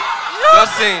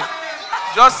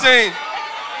 Just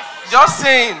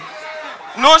saying.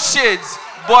 No shades,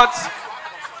 but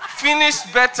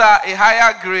finished better, a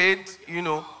higher grade,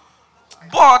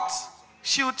 But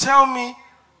she'll tell me,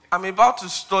 I'm about to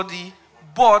study,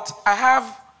 but I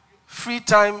have free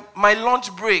time, my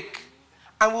lunch break.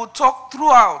 and we'll talk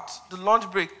throughout the lunch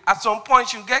break. At some point,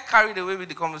 she'll get carried away with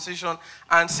the conversation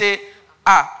and say,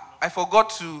 I forgot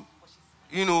to,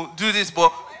 do this,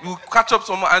 but we'll catch up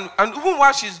some. And even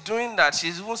while she's doing that,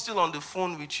 she's even still on the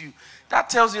phone with you. That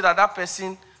tells you that that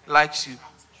person likes you.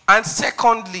 And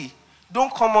secondly,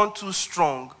 don't come on too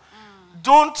strong.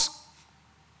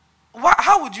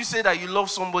 How would you say that you love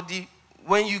somebody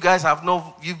when you guys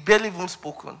you've barely even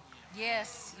spoken?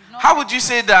 Yes. How would you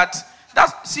say that?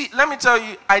 See, let me tell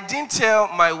you, I didn't tell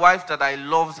my wife that I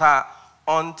loved her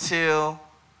until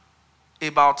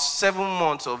about 7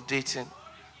 months of dating.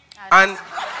 And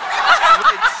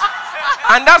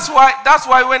that's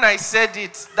why when I said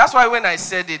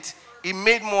it, it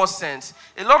made more sense.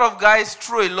 A lot of guys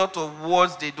throw a lot of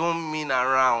words they don't mean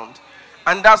around.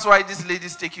 And that's why these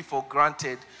ladies take you for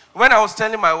granted. When I was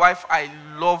telling my wife I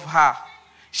love her,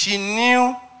 she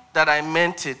knew that I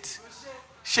meant it.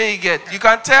 You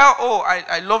can tell,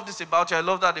 I love this about you, I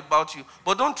love that about you.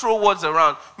 But don't throw words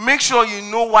around. Make sure you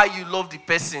know why you love the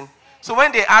person. So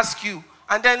when they ask you,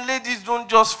 and then ladies don't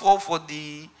just fall for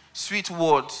the sweet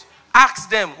words. Ask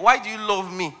them, why do you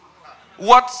love me?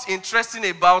 What's interesting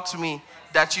about me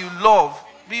that you love?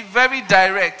 Be very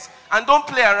direct. And don't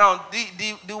play around.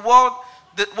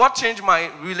 What changed my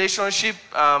relationship,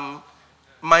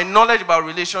 my knowledge about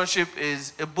relationship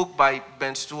is a book by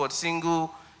Ben Stewart,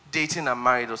 Single, Dating and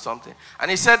Married or something.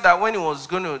 And he said that when he was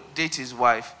going to date his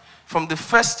wife, from the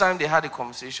first time they had a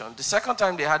conversation, the second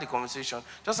time they had a conversation,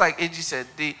 just like AG said,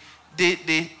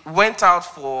 they went out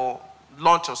for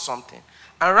lunch or something.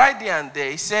 And right there and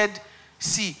there, he said,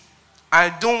 see, I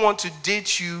don't want to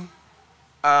date you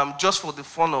just for the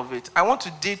fun of it. I want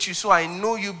to date you so I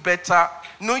know you better,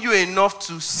 know you enough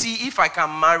to see if I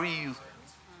can marry you.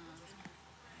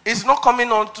 It's not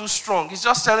coming on too strong. It's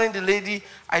just telling the lady,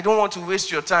 I don't want to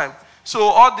waste your time. So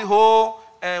all the whole,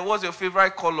 what's your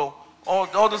favorite color?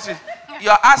 All those things.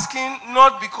 You're asking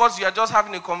not because you're just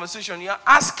having a conversation. You're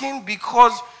asking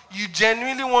because you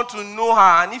genuinely want to know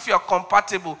her and if you're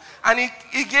compatible. And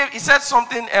he said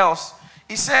something else.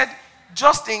 He said,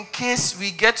 just in case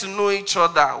we get to know each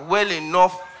other well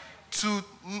enough to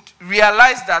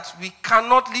realize that we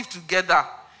cannot live together,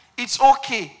 it's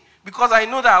okay. Because I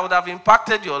know that I would have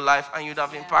impacted your life and you'd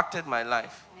have impacted my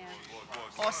life.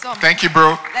 Yeah. Awesome. Thank you,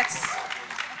 bro.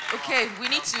 Okay, we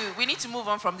need to move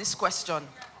on from this question.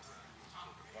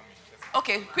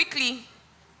 Okay, quickly.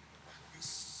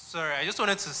 Sorry, I just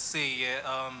wanted to say,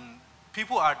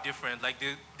 people are different. Like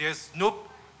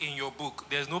in your book,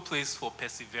 there's no place for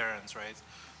perseverance, right?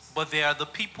 But there are the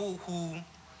people who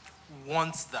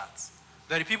want that.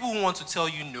 There are the people who want to tell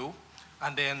you no,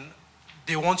 and then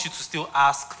they want you to still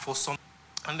ask for something.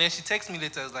 And then she texts me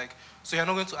later, it's like, so you're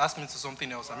not going to ask me to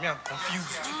something else? I'm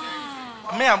confused.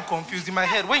 I'm confused. In my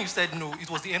head, when you said no,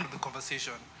 it was the end of the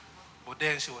conversation. But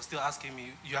then she was still asking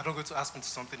me, you are not going to ask me to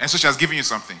something else. And so she has given you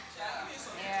something?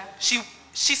 Yeah.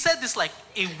 She said this like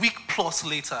a week plus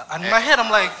later. And in my head,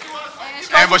 I'm like...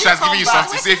 but she has given you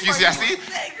something. See, if you see,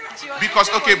 because,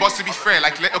 okay, but to be fair,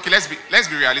 let's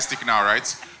be realistic now,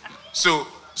 right? So,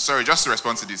 sorry, just to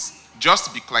respond to this. Just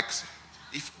to be like...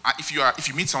 If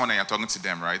you meet someone and you're talking to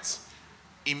them, right?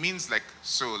 It means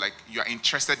you are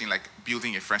interested in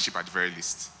building a friendship at the very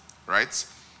least, right?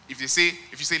 If you say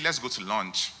let's go to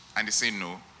lunch and they say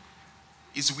no,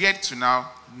 it's weird to now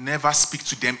never speak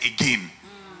to them again.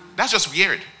 That's just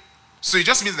weird. So it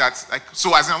just means that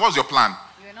so as in what's your plan,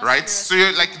 right? Serious. So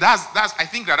you're that's I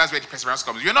think that's where the perseverance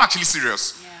comes. You're not actually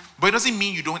serious, but it doesn't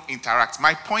mean you don't interact.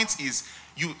 My point is.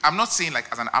 I'm not saying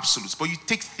as an absolute, but you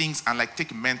take things and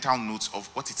take mental notes of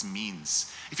what it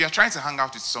means. If you're trying to hang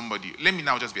out with somebody, let me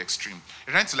now just be extreme.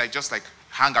 You're trying to just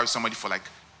hang out with somebody for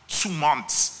 2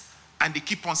 months and they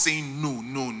keep on saying no,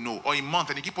 no, no, or a month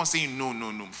and they keep on saying no, no,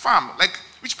 no. Fam,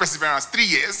 which perseverance? 3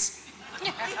 years?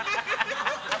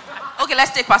 Okay,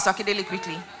 let's take Pastor Akindele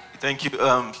quickly. Thank you.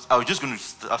 I was just going to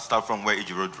start from where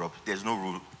Ejiro dropped. There's no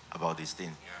rule about this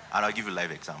thing. And I'll give you a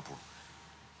live example.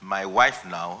 My wife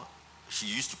now, she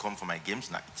used to come for my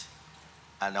games night.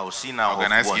 And I was seeing her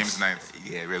organized games night.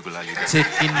 Yeah, regularly.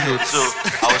 Taking notes. So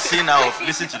I was seeing her off.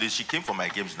 Listen to this. She came for my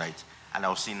games night. And I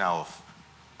was seeing her off.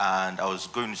 And I was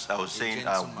saying,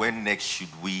 when next should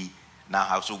we now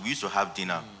have? So we used to have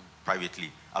dinner privately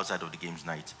outside of the games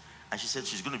night. And she said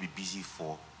she's going to be busy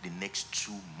for the next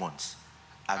 2 months.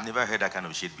 I've never heard that kind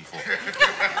of shit before.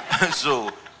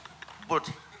 But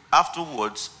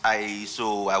afterwards, I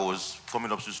was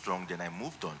coming up so strong, then I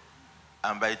moved on.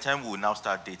 And by the time we will now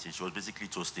start dating, she was basically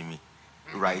toasting me,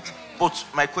 right? But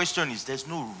my question is, there's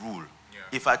no rule. Yeah.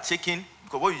 If I taken,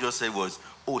 because what you just said was,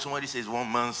 somebody says 1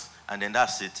 month, and then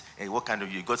that's it. And what kind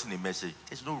of, you got in a message.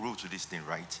 There's no rule to this thing,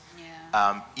 right? Yeah.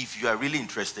 If you are really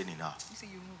interested in her,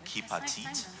 keep her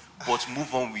teeth, but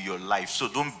move on with your life. So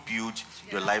don't build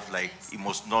your life like it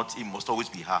must always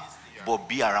be her, but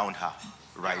be around her,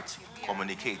 right?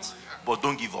 Communicate, but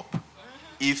don't give up.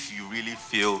 If you really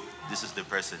feel this is the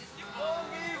person.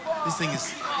 This thing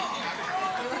is.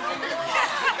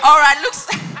 All right, looks.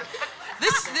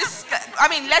 I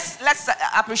mean, let's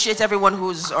appreciate everyone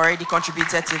who's already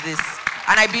contributed to this.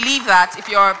 And I believe that if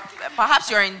perhaps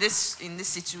you're in this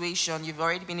situation, you've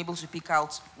already been able to pick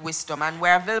out wisdom, and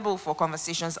we're available for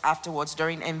conversations afterwards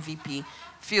during MVP.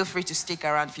 Feel free to stick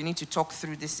around if you need to talk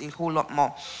through this a whole lot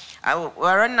more.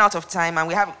 We're running out of time, and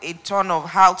we have a ton of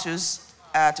how-tos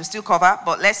to still cover,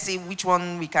 but let's see which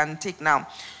one we can take now.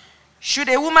 Should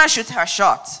a woman shoot her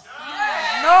shot?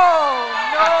 No.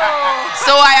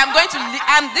 So I am going to,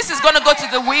 this is going to go to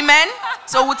the women.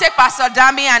 So we'll take Pastor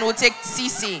Dami and we'll take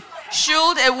CC.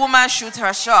 Should a woman shoot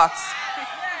her shot?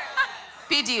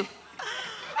 PD.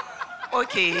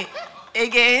 Okay,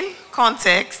 again,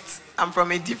 context. I'm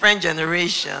from a different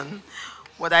generation,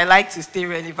 but I like to stay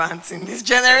relevant in this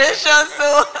generation.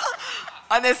 So,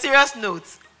 on a serious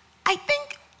note, I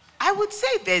think I would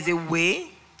say there's a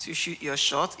way to shoot your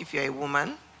shot if you're a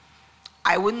woman.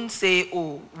 I wouldn't say,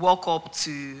 walk up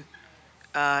to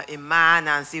a man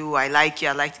and say, I like you,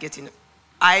 I like to get in.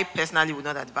 I personally would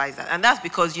not advise that. And that's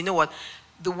because, you know what,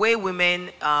 the way women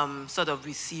sort of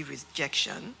receive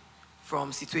rejection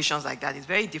from situations like that is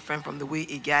very different from the way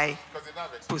a guy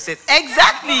processes.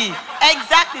 Exactly,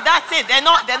 that's it. They're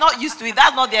not used to it.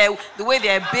 That's not the way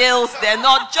they're built. They're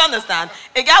not, do you understand?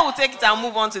 A guy will take it and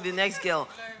move on to the next girl.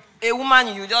 A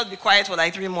woman, you just be quiet for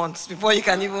like 3 months before you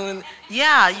can even, we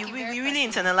really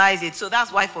internalize it. So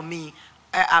that's why for me,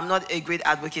 I'm not a great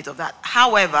advocate of that.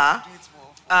 However,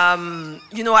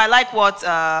 I like what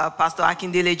Pastor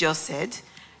Akindele just said.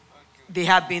 They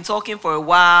had been talking for a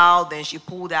while, then she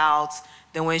pulled out.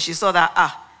 Then when she saw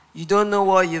that, you don't know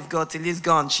what you've got till it's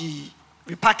gone, she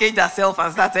repackaged herself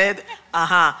and started,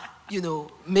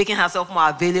 making herself more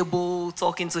available,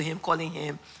 talking to him, calling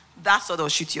him. That sort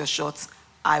of shoot your shot,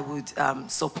 I would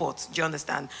support. Do you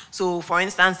understand? So, for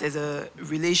instance, there's a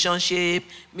relationship,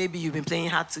 maybe you've been playing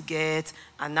hard to get,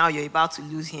 and now you're about to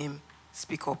lose him.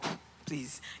 Speak up.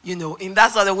 Please, in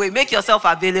that sort of way, make yourself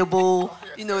available,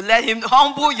 let him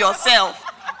humble yourself.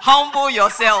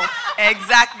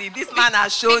 Exactly. This man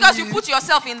has shown because you put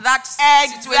yourself in that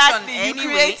situation anyway. You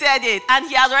created it, and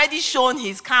he has already shown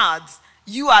his cards.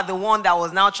 You are the one that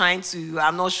was now trying to,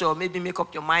 I'm not sure, maybe make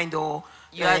up your mind or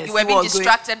you were being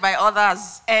distracted by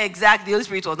others. Exactly. The Holy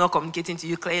Spirit was not communicating to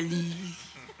you clearly.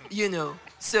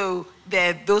 So there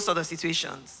are those sort of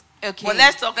situations. Okay. But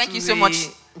let's talk. Thank you so much,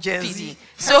 PD.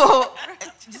 So,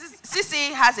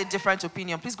 Sissy has a different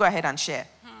opinion. Please go ahead and share.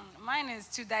 Mine is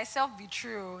to thyself be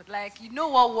true. Like, you know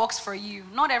what works for you.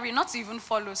 Not to even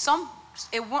follow.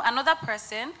 Another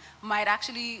person might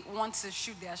actually want to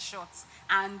shoot their shots,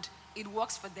 and it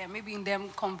works for them, maybe in them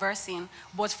conversing.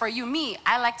 But for you,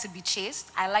 I like to be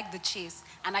chased. I like the chase.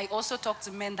 And I also talk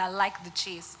to men that like the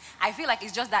chase. I feel like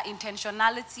it's just that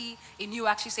intentionality in you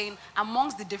actually saying,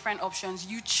 amongst the different options,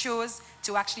 you chose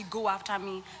to actually go after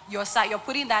me. You're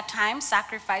putting that time,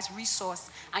 sacrifice, resource,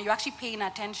 and you're actually paying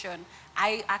attention.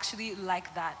 I actually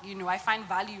like that. I find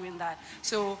value in that.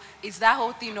 So it's that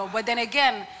whole thing. But then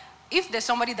again, if there's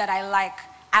somebody that I like,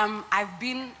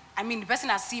 the person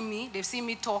has seen me, they've seen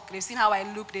me talk, they've seen how I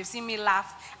look, they've seen me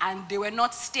laugh, and they were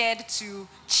not scared to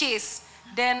chase,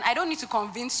 then I don't need to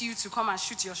convince you to come and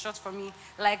shoot your shot for me.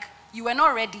 Like, you were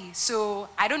not ready, so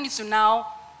I don't need to now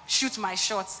shoot my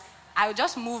shots. I'll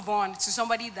just move on to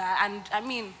somebody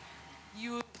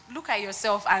you look at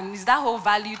yourself, and it's that whole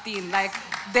value thing. Like,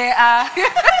 there are,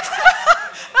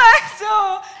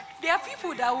 so there are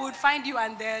people that would find you,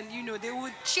 and then, they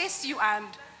would chase you, and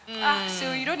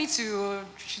so you don't need to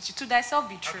thyself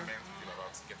be true.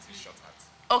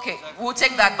 Okay, we'll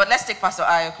take that, but let's take Pastor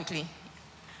Ayo quickly.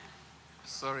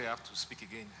 Sorry, I have to speak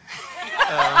again.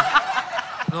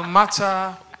 No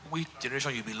matter which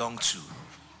generation you belong to,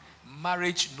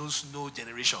 marriage knows no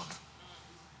generation.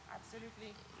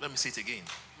 Absolutely. Let me say it again.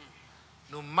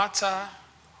 No matter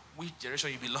which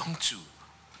generation you belong to,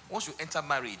 once you enter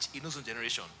marriage, it knows no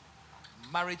generation.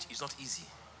 Marriage is not easy.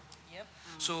 Yep.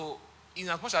 So, in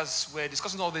as much as we're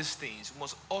discussing all these things, we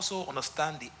must also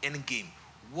understand the end game.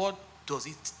 What does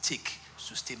it take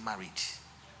to stay married?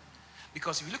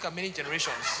 Because if you look at many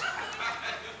generations,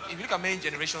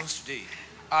 today,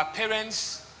 our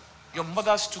parents, your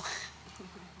mothers took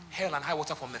hell and high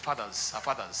water from our fathers,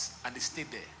 and they stayed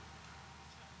there.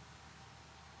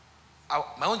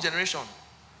 My own generation,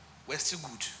 we're still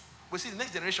good. We see the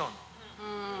next generation.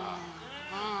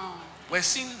 We're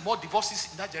seeing more divorces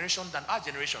in that generation than our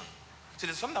generation. So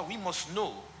there's something that we must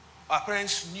know. Our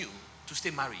parents knew to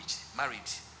stay married.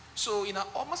 So in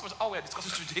almost all we are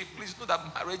discussing today, please know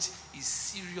that marriage is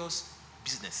serious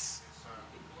business.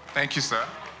 Thank you, sir.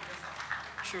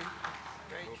 True.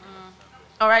 Very true.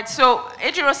 All right, so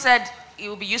Ejiro said it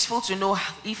would be useful to know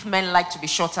if men like to be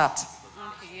shot at.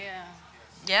 Okay, yeah.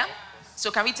 Yeah? So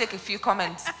can we take a few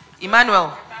comments?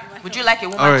 Emmanuel, would you like a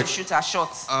woman to shoot her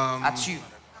shots at you?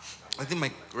 I think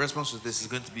my response to this is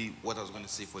going to be what I was going to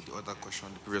say for the other question,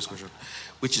 the previous question,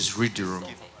 which is read the room.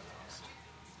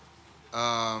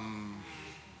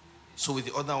 So with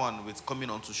the other one, with coming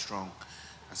on too strong,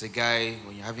 as a guy,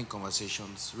 when you're having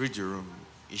conversations, read the room.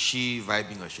 Is she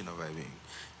vibing or is she not vibing?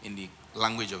 In the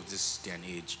language of this day and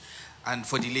age. And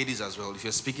for the ladies as well, if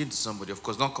you're speaking to somebody, of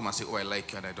course, don't come and say, oh, I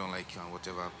like you and I don't like you and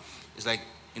whatever. It's like,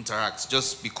 interact,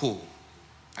 just be cool.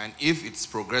 And if it's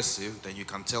progressive, then you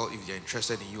can tell if they're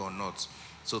interested in you or not.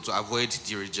 So to avoid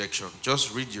the rejection,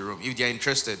 just read the room. If they're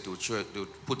interested, they'll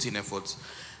put in effort.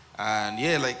 And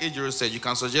yeah, like Ejiro said, you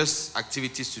can suggest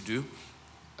activities to do.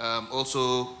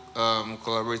 Also,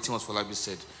 collaborating what Folabi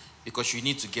said, because you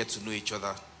need to get to know each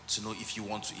other to know if you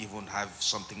want to even have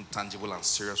something tangible and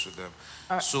serious with them.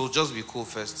 So just be cool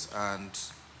first and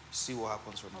see what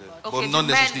happens from there. Okay, but not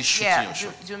necessarily shooting your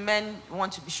shot. Do men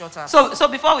want to be shot at? So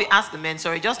before we ask the men,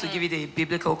 sorry, just to give it a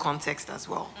biblical context as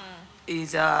well,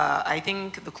 is I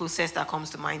think the closest that comes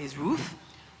to mind is Ruth.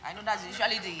 I know that's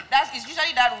usually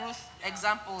that Ruth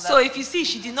example. So if you see,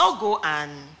 she did not go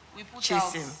and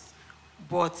chase him,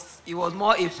 but it was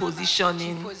more a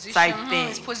positioning type thing.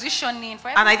 It's positioning for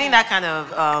everything. And I think that kind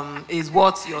of is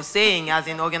what you're saying, as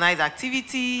in organized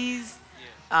activities.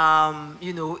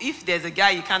 You know, if there's a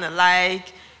guy you kind of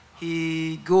like,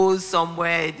 he goes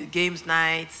somewhere, the games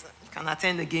nights, can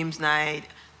attend the games night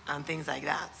and things like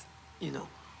that, you know.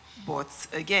 But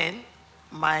again,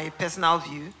 my personal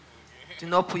view, do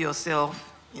not put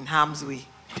yourself in harm's way.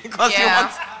 Because you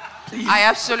want... Please. I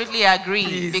absolutely agree.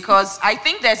 Please. Because I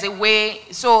think there's a way...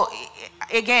 So,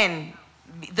 again,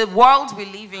 the world we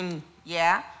live in,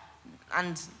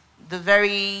 and the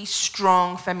very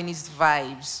strong feminist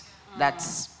vibes that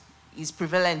is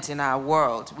prevalent in our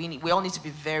world, we all need to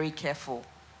be very careful.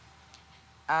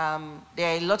 There are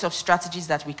a lot of strategies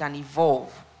that we can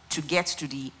evolve to get to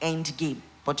the end game.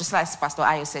 But just like Pastor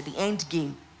Ayo said, the end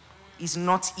game is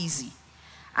not easy.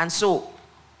 And so,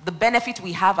 the benefit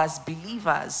we have as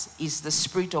believers is the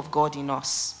Spirit of God in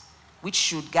us, which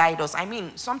should guide us. I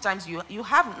mean, sometimes you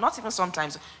have, not even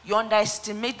sometimes, you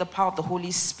underestimate the power of the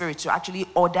Holy Spirit to actually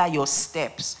order your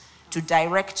steps, to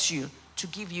direct you, to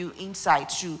give you insight,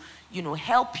 to, you know,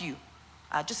 help you.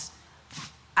 Just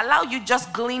allow you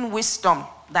just glean wisdom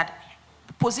that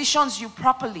positions you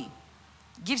properly,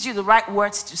 gives you the right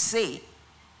words to say,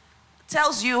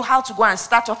 tells you how to go and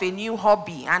start off a new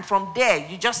hobby, and from there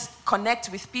you just connect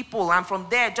with people, and from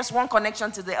there just one connection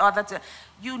to the other.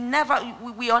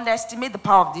 We underestimate the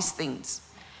power of these things.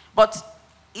 But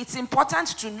it's important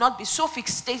to not be so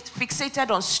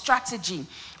fixated on strategy.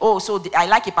 Oh, so I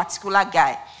like a particular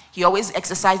guy. He always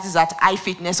exercises at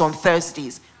iFitness on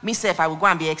Thursdays. Myself, I will go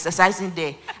and be exercising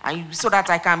there, and so that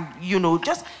I can, you know,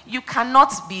 you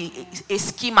cannot be a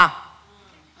schemer.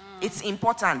 It's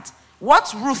important.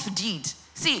 What Ruth did,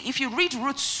 see, if you read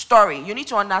Ruth's story, you need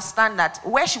to understand that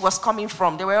where she was coming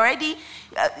from, there was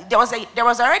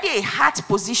already a heart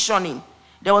positioning.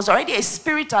 There was already a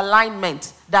spirit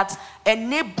alignment that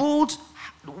enabled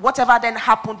whatever then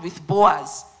happened with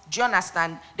Boaz. Do you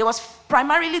understand? There was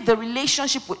primarily the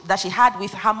relationship that she had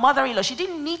with her mother-in-law. She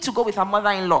didn't need to go with her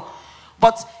mother-in-law.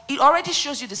 But it already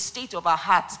shows you the state of her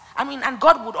heart. I mean, and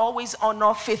God would always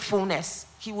honor faithfulness.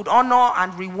 He would honor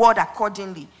and reward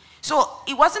accordingly. So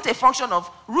it wasn't a function of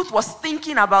Ruth was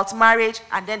thinking about marriage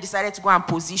and then decided to go and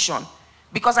position.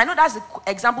 Because I know that's the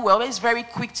example we're always very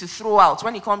quick to throw out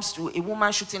when it comes to a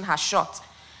woman shooting her shot.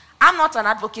 I'm not an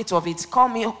advocate of it. Call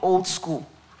me old school.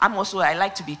 I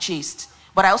like to be chaste.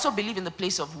 But I also believe in the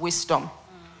place of wisdom.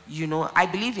 You know, I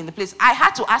believe in the place. I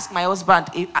had to ask my husband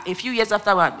a few years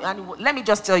after, and let me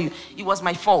just tell you, it was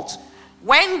my fault.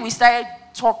 When we started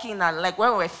talking, like when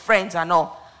we were friends and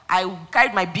all, I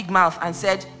carried my big mouth and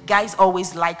said, guys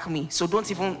always like me. So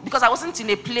don't even, because I wasn't in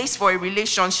a place for a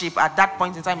relationship at that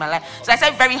point in time in my life. So I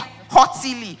said very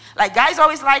haughtily, like, guys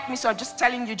always like me, so I'm just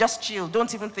telling you, just chill.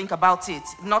 Don't even think about it.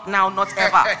 Not now, not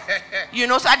ever. You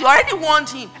know, so I already warned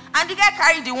him. And the guy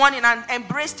carried the warning and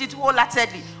embraced it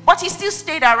wholeheartedly. But he still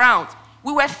stayed around.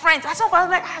 We were friends. I was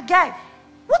like, guy,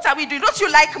 what are we doing? Don't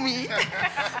you like me?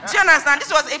 Do you understand?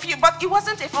 But it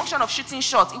wasn't a function of shooting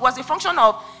shots. It was a function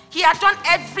of, he had done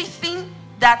everything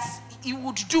that he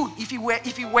would do if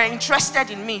he were interested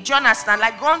in me. Do you understand?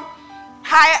 Like gone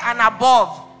high and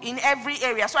above in every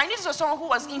area. So I needed someone who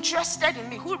was interested in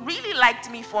me, who really liked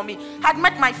me for me, had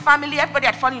met my family, everybody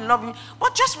had fallen in love with me,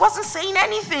 but just wasn't saying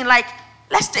anything. Like,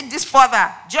 let's take this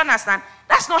further. Do you understand?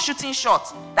 That's not shooting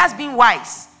shots. That's being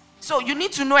wise. So you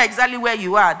need to know exactly where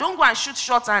you are. Don't go and shoot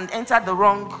shots and enter the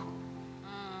wrong.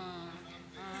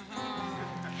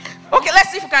 Okay,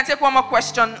 let's see if we can take one more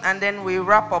question and then we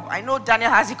wrap up. I know Daniel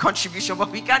has a contribution,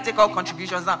 but we can't take all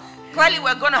contributions now. Clearly,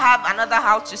 we're going to have another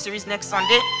How To series next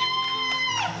Sunday.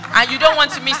 And you don't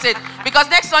want to miss it. Because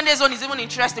next Sunday's one is even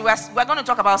interesting. We're going to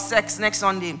talk about sex next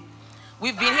Sunday.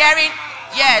 We've been hearing,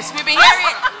 there's been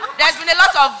a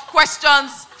lot of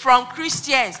questions from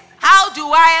Christians. How do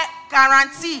I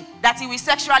guarantee that he will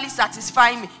sexually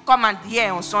satisfy me? Come and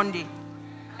hear on Sunday.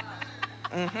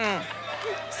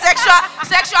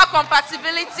 Sexual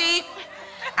compatibility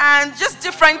and just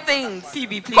different things.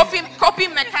 PB, please.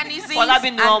 Coping mechanisms. Well, I've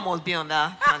been almost be on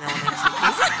that.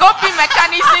 Coping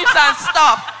mechanisms and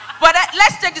stuff. But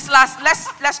let's take this last.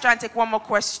 Let's try and take one more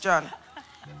question.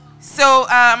 So,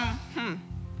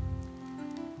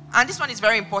 and this one is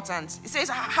very important. It says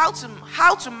how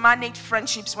to manage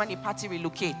friendships when a party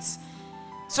relocates.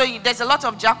 So there's a lot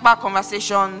of jackpot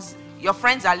conversations. Your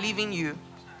friends are leaving you.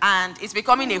 And it's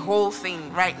becoming a whole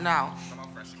thing right now.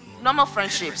 Normal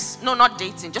friendships. No, not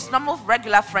dating. Just normal,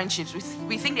 regular friendships.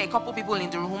 We think there are a couple people in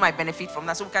the room who might benefit from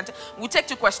that. So we'll take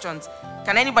 2 questions.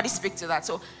 Can anybody speak to that?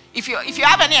 So if you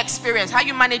have any experience, how are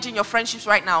you managing your friendships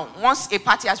right now? Once a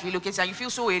party has relocated and you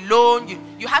feel so alone,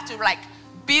 you have to like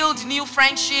build new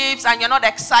friendships and you're not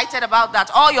excited about that.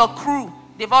 All your crew,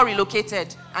 they've all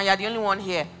relocated and you're the only one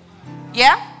here.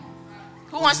 Yeah?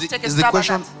 Who wants to take a stab at that? Is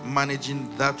the question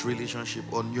managing that relationship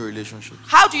or new relationship?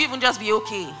 How do you even just be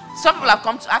okay? Some people have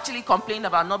come to actually complain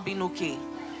about not being okay.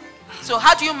 So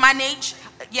how do you manage?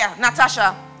 Yeah,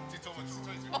 Natasha.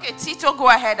 Okay, Tito, go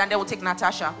ahead and then we'll take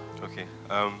Natasha. Okay.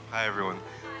 Hi, everyone.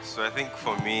 So I think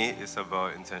for me, it's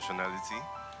about intentionality.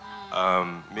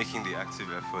 Making the active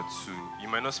effort to, you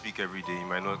might not speak every day, you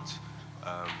might not,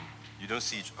 you don't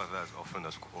see each other as often,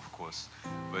 as of course,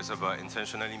 but it's about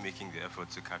intentionally making the effort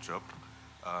to catch up.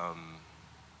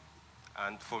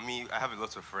 And for me, I have a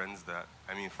lot of friends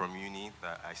from uni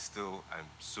that I'm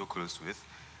so close with.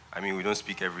 We don't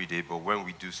speak every day, but when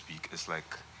we do speak, it's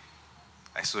like,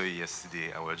 I saw you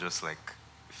yesterday, and we're just like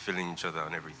filling each other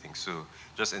on everything. So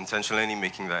just intentionally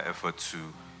making that effort to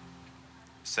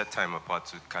set time apart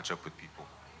to catch up with people.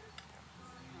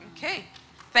 Okay,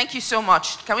 thank you so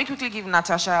much. Can we quickly give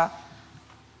Natasha?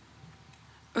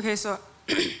 Okay, so,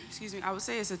 excuse me, I would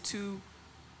say it's a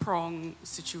 2-pronged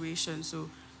situation. So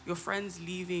your friends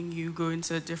leaving you, going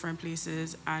to different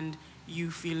places, and you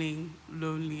feeling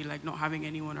lonely, like not having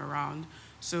anyone around.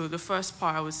 So the first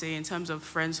part, I would say, in terms of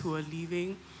friends who are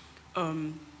leaving,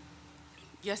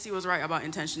 yes, he was right about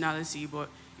intentionality, but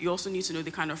you also need to know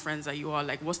the kind of friends that you are.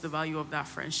 Like, what's the value of that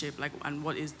friendship? Like, and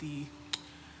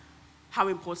how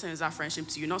important is that friendship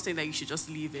to you? Not saying that you should just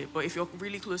leave it, but if your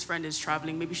really close friend is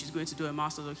traveling, maybe she's going to do a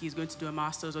master's, or he's going to do a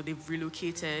master's, or they've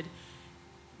relocated,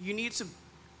 you need to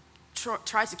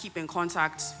try to keep in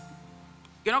contact.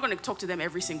 You're not going to talk to them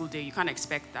every single day. You can't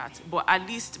expect that. But at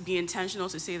least be intentional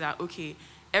to say that, okay,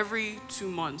 every 2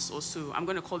 months or so, I'm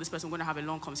going to call this person, I'm going to have a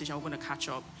long conversation, we're going to catch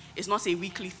up. It's not a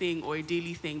weekly thing or a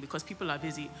daily thing because people are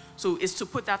busy. So it's to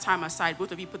put that time aside.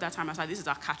 Both of you put that time aside. This is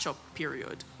our catch-up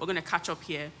period. We're going to catch up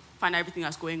here, find out everything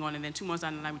that's going on, and then 2 months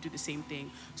down the line, we do the same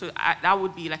thing. So that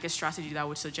would be like a strategy that I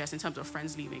would suggest in terms of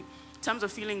friends leaving. In terms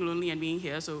of feeling lonely and being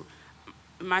here, so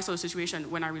in my sort of situation,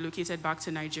 when I relocated back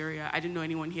to Nigeria, I didn't know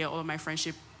anyone here. All of my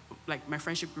friendship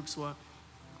groups were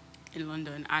in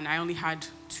London, and I only had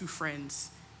 2 friends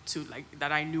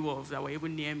that I knew of that were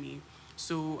even near me.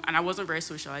 So, and I wasn't very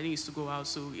social. I didn't used to go out.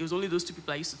 So it was only those 2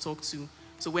 people I used to talk to.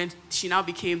 So when they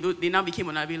now became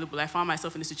unavailable, I found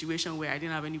myself in a situation where I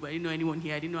didn't have anybody. I didn't know anyone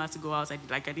here. I didn't know how to go out.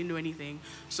 I didn't know anything.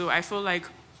 So I feel like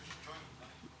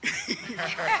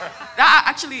that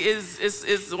actually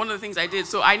is one of the things I did.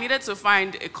 So I needed to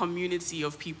find a community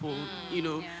of people,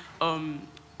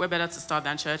 where better to start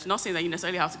than church. Not saying that you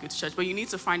necessarily have to go to church, but you need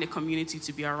to find a community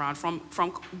to be around. From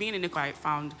being in Nico, I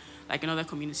found like another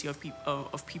community of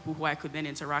people who I could then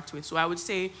interact with. So I would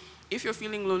say, if you're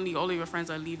feeling lonely, all of your friends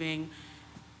are leaving,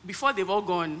 before they've all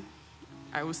gone,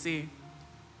 I would say,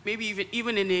 maybe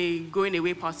even in a going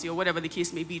away party or whatever the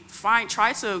case may be, try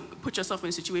to put yourself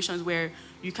in situations where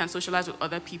you can socialize with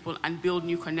other people and build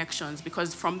new connections,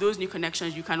 because from those new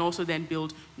connections, you can also then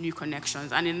build new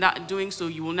connections. And in that doing so,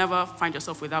 you will never find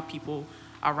yourself without people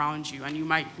around you. And you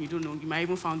might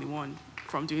even find the one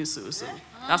from doing so. So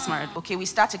that's my... Okay, we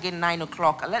start again 9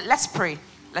 o'clock. Let's pray.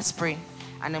 Let's pray,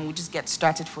 and then we'll just get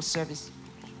started for service.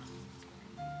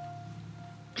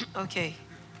 Okay.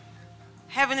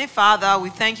 Heavenly Father, we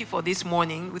thank you for this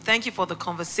morning. We thank you for the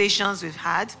conversations we've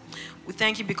had. We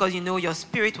thank you because you know your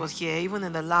spirit was here, even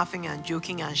in the laughing and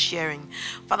joking and sharing.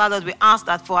 Father, Lord, we ask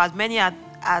that for as many as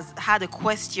had a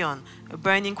question, a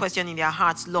burning question in their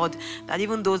hearts, Lord, that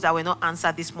even those that were not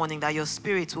answered this morning, that your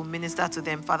spirit will minister to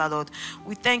them, Father, Lord.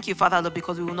 We thank you, Father, Lord,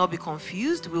 because we will not be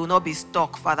confused. We will not be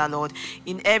stuck, Father, Lord.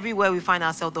 In everywhere we find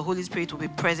ourselves, the Holy Spirit will be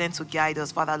present to guide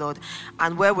us, Father, Lord.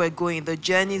 And where we're going, the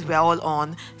journeys we're all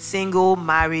on, single,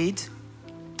 married,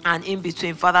 and in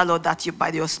between, Father, Lord, that you, by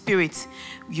your Spirit,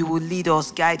 you will lead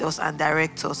us, guide us, and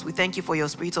direct us. We thank you for your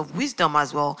spirit of wisdom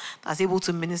as well, that's able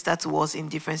to minister to us in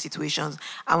different situations.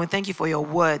 And we thank you for your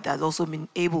word that's also been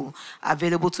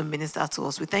available to minister to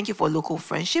us. We thank you for local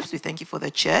friendships. We thank you for the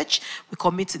church. We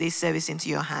commit today's service into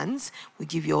your hands. We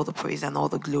give you all the praise and all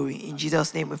the glory. In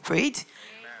Jesus' name we've prayed.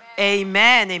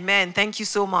 Amen. Amen. Thank you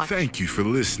so much. Thank you for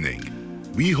listening.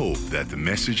 We hope that the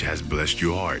message has blessed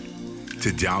your heart. To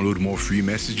download more free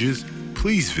messages,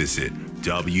 please visit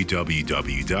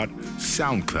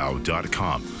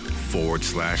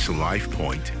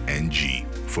www.soundcloud.com/LifePointNG.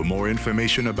 For more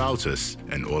information about us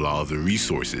and all our other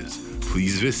resources,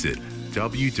 please visit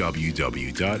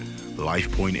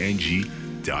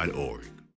www.lifepointng.org.